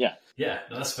 but yeah. Yeah.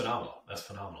 No, that's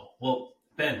phenomenal. Well,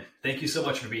 Ben, thank you so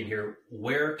much for being here.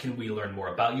 Where can we learn more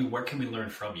about you? Where can we learn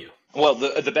from you? Well,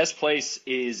 the best place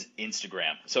is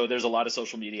Instagram. So there's a lot of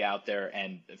social media out there,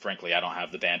 and frankly, I don't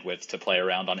have the bandwidth to play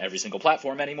around on every single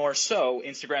platform anymore. So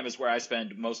Instagram is where I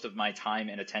spend most of my time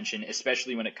and attention,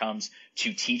 especially when it comes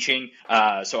to teaching.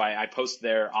 So I post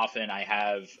there often. I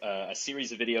have a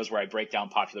series of videos where I break down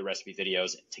popular recipe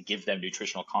videos to give them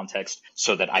nutritional context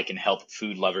so that I can help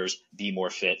food lovers be more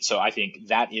fit. So I think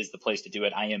that is the place to do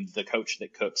it. I am the coach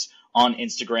that cooks on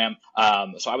Instagram.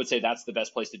 So I would say that's the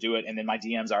best place to do it. And then my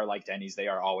DMs are like Denny's. They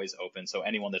are always open. So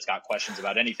anyone that's got questions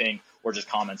about anything or just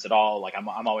comments at all, like I'm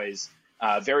always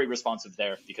very responsive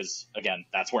there, because again,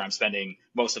 that's where I'm spending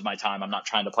most of my time. I'm not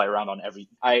trying to play around on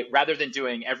rather than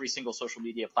doing every single social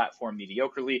media platform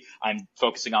mediocrely, I'm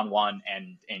focusing on one,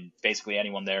 and basically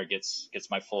anyone there gets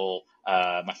my full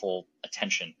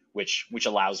attention, which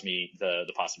allows me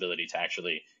the possibility to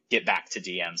actually get back to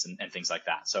DMs and things like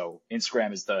that. So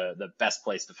Instagram is the best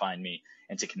place to find me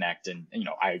and to connect. And,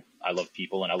 I love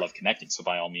people and I love connecting. So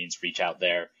by all means, reach out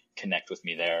there, connect with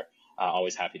me there.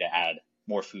 Always happy to add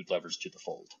more food lovers to the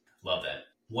fold. Love that.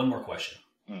 One more question.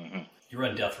 Mm-hmm. You're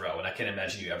on death row, and I can't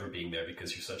imagine you ever being there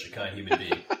because you're such a kind human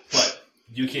being. But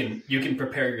you can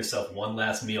prepare yourself one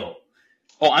last meal.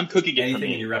 Oh, I'm cooking it anything for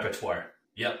me. in your repertoire.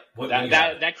 Yep.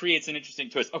 That creates an interesting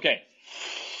twist. Okay.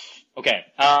 Okay.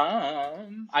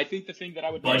 I think the thing that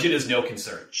I would budget is no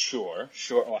concern. Sure.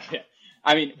 Oh, yeah.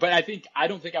 I mean, but I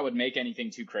don't think I would make anything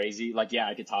too crazy. Like, yeah,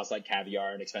 I could toss like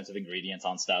caviar and expensive ingredients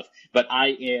on stuff, but I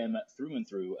am through and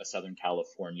through a Southern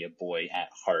California boy at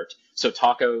heart. So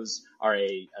tacos are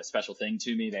a special thing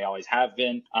to me. They always have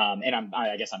been. And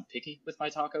I guess I'm picky with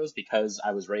my tacos because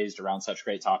I was raised around such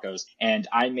great tacos. And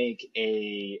I make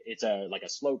it's like a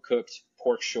slow cooked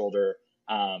pork shoulder,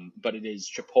 but it is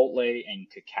chipotle and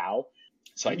cacao.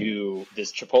 So I do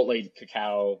this chipotle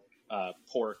cacao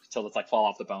pork till it's like fall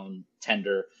off the bone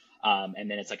tender. And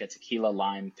then it's like a tequila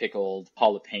lime pickled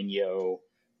jalapeno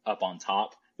up on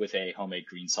top with a homemade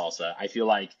green salsa. I feel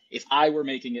like if I were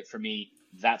making it for me,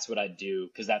 that's what I'd do,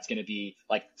 because that's going to be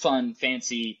like fun,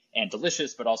 fancy, and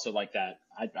delicious, but also like that.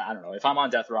 I don't know. If I'm on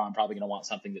death row, I'm probably going to want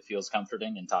something that feels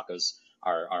comforting, and tacos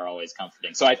are always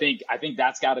comforting. So I think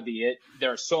that's got to be it.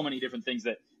 There are so many different things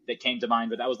that came to mind,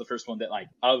 but that was the first one that, like,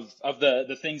 of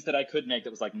the things that I could make, that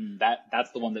was like,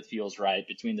 that's the one that feels right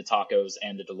between the tacos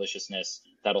and the deliciousness.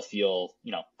 That'll feel,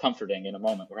 comforting in a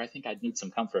moment where I think I'd need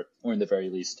some comfort, or in the very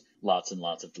least, lots and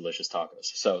lots of delicious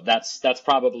tacos. So that's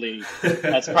probably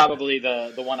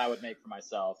the one I would make for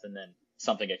myself, and then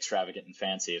something extravagant and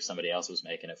fancy if somebody else was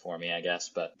making it for me, I guess.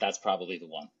 But that's probably the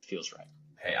one that feels right.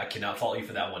 Hey, I cannot fault you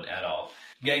for that one at all.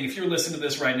 Gang, if you're listening to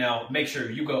this right now, make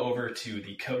sure you go over to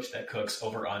the Coach That Cooks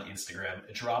over on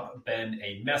Instagram. Drop Ben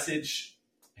a message,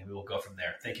 and we will go from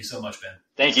there. Thank you so much, Ben.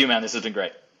 Thank you, man. This has been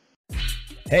great.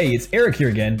 Hey, it's Eric here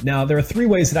again. Now, there are 3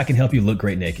 ways that I can help you look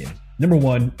great naked. Number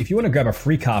 1, if you want to grab a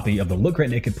free copy of the Look Great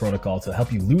Naked protocol to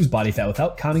help you lose body fat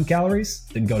without counting calories,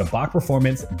 then go to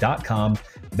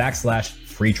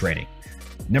bachperformance.com/free training.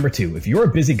 Number 2, if you're a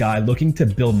busy guy looking to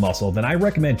build muscle, then I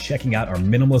recommend checking out our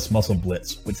Minimalist Muscle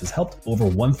Blitz, which has helped over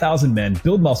 1,000 men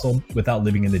build muscle without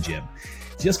living in the gym.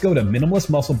 Just go to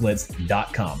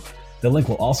minimalistmuscleblitz.com. The link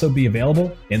will also be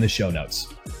available in the show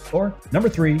notes. Or number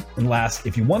 3, and last,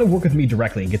 if you want to work with me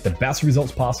directly and get the best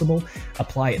results possible,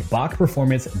 apply at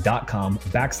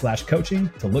bachperformance.com/coaching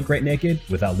to look great naked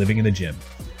without living in the gym.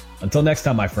 Until next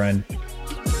time, my friend,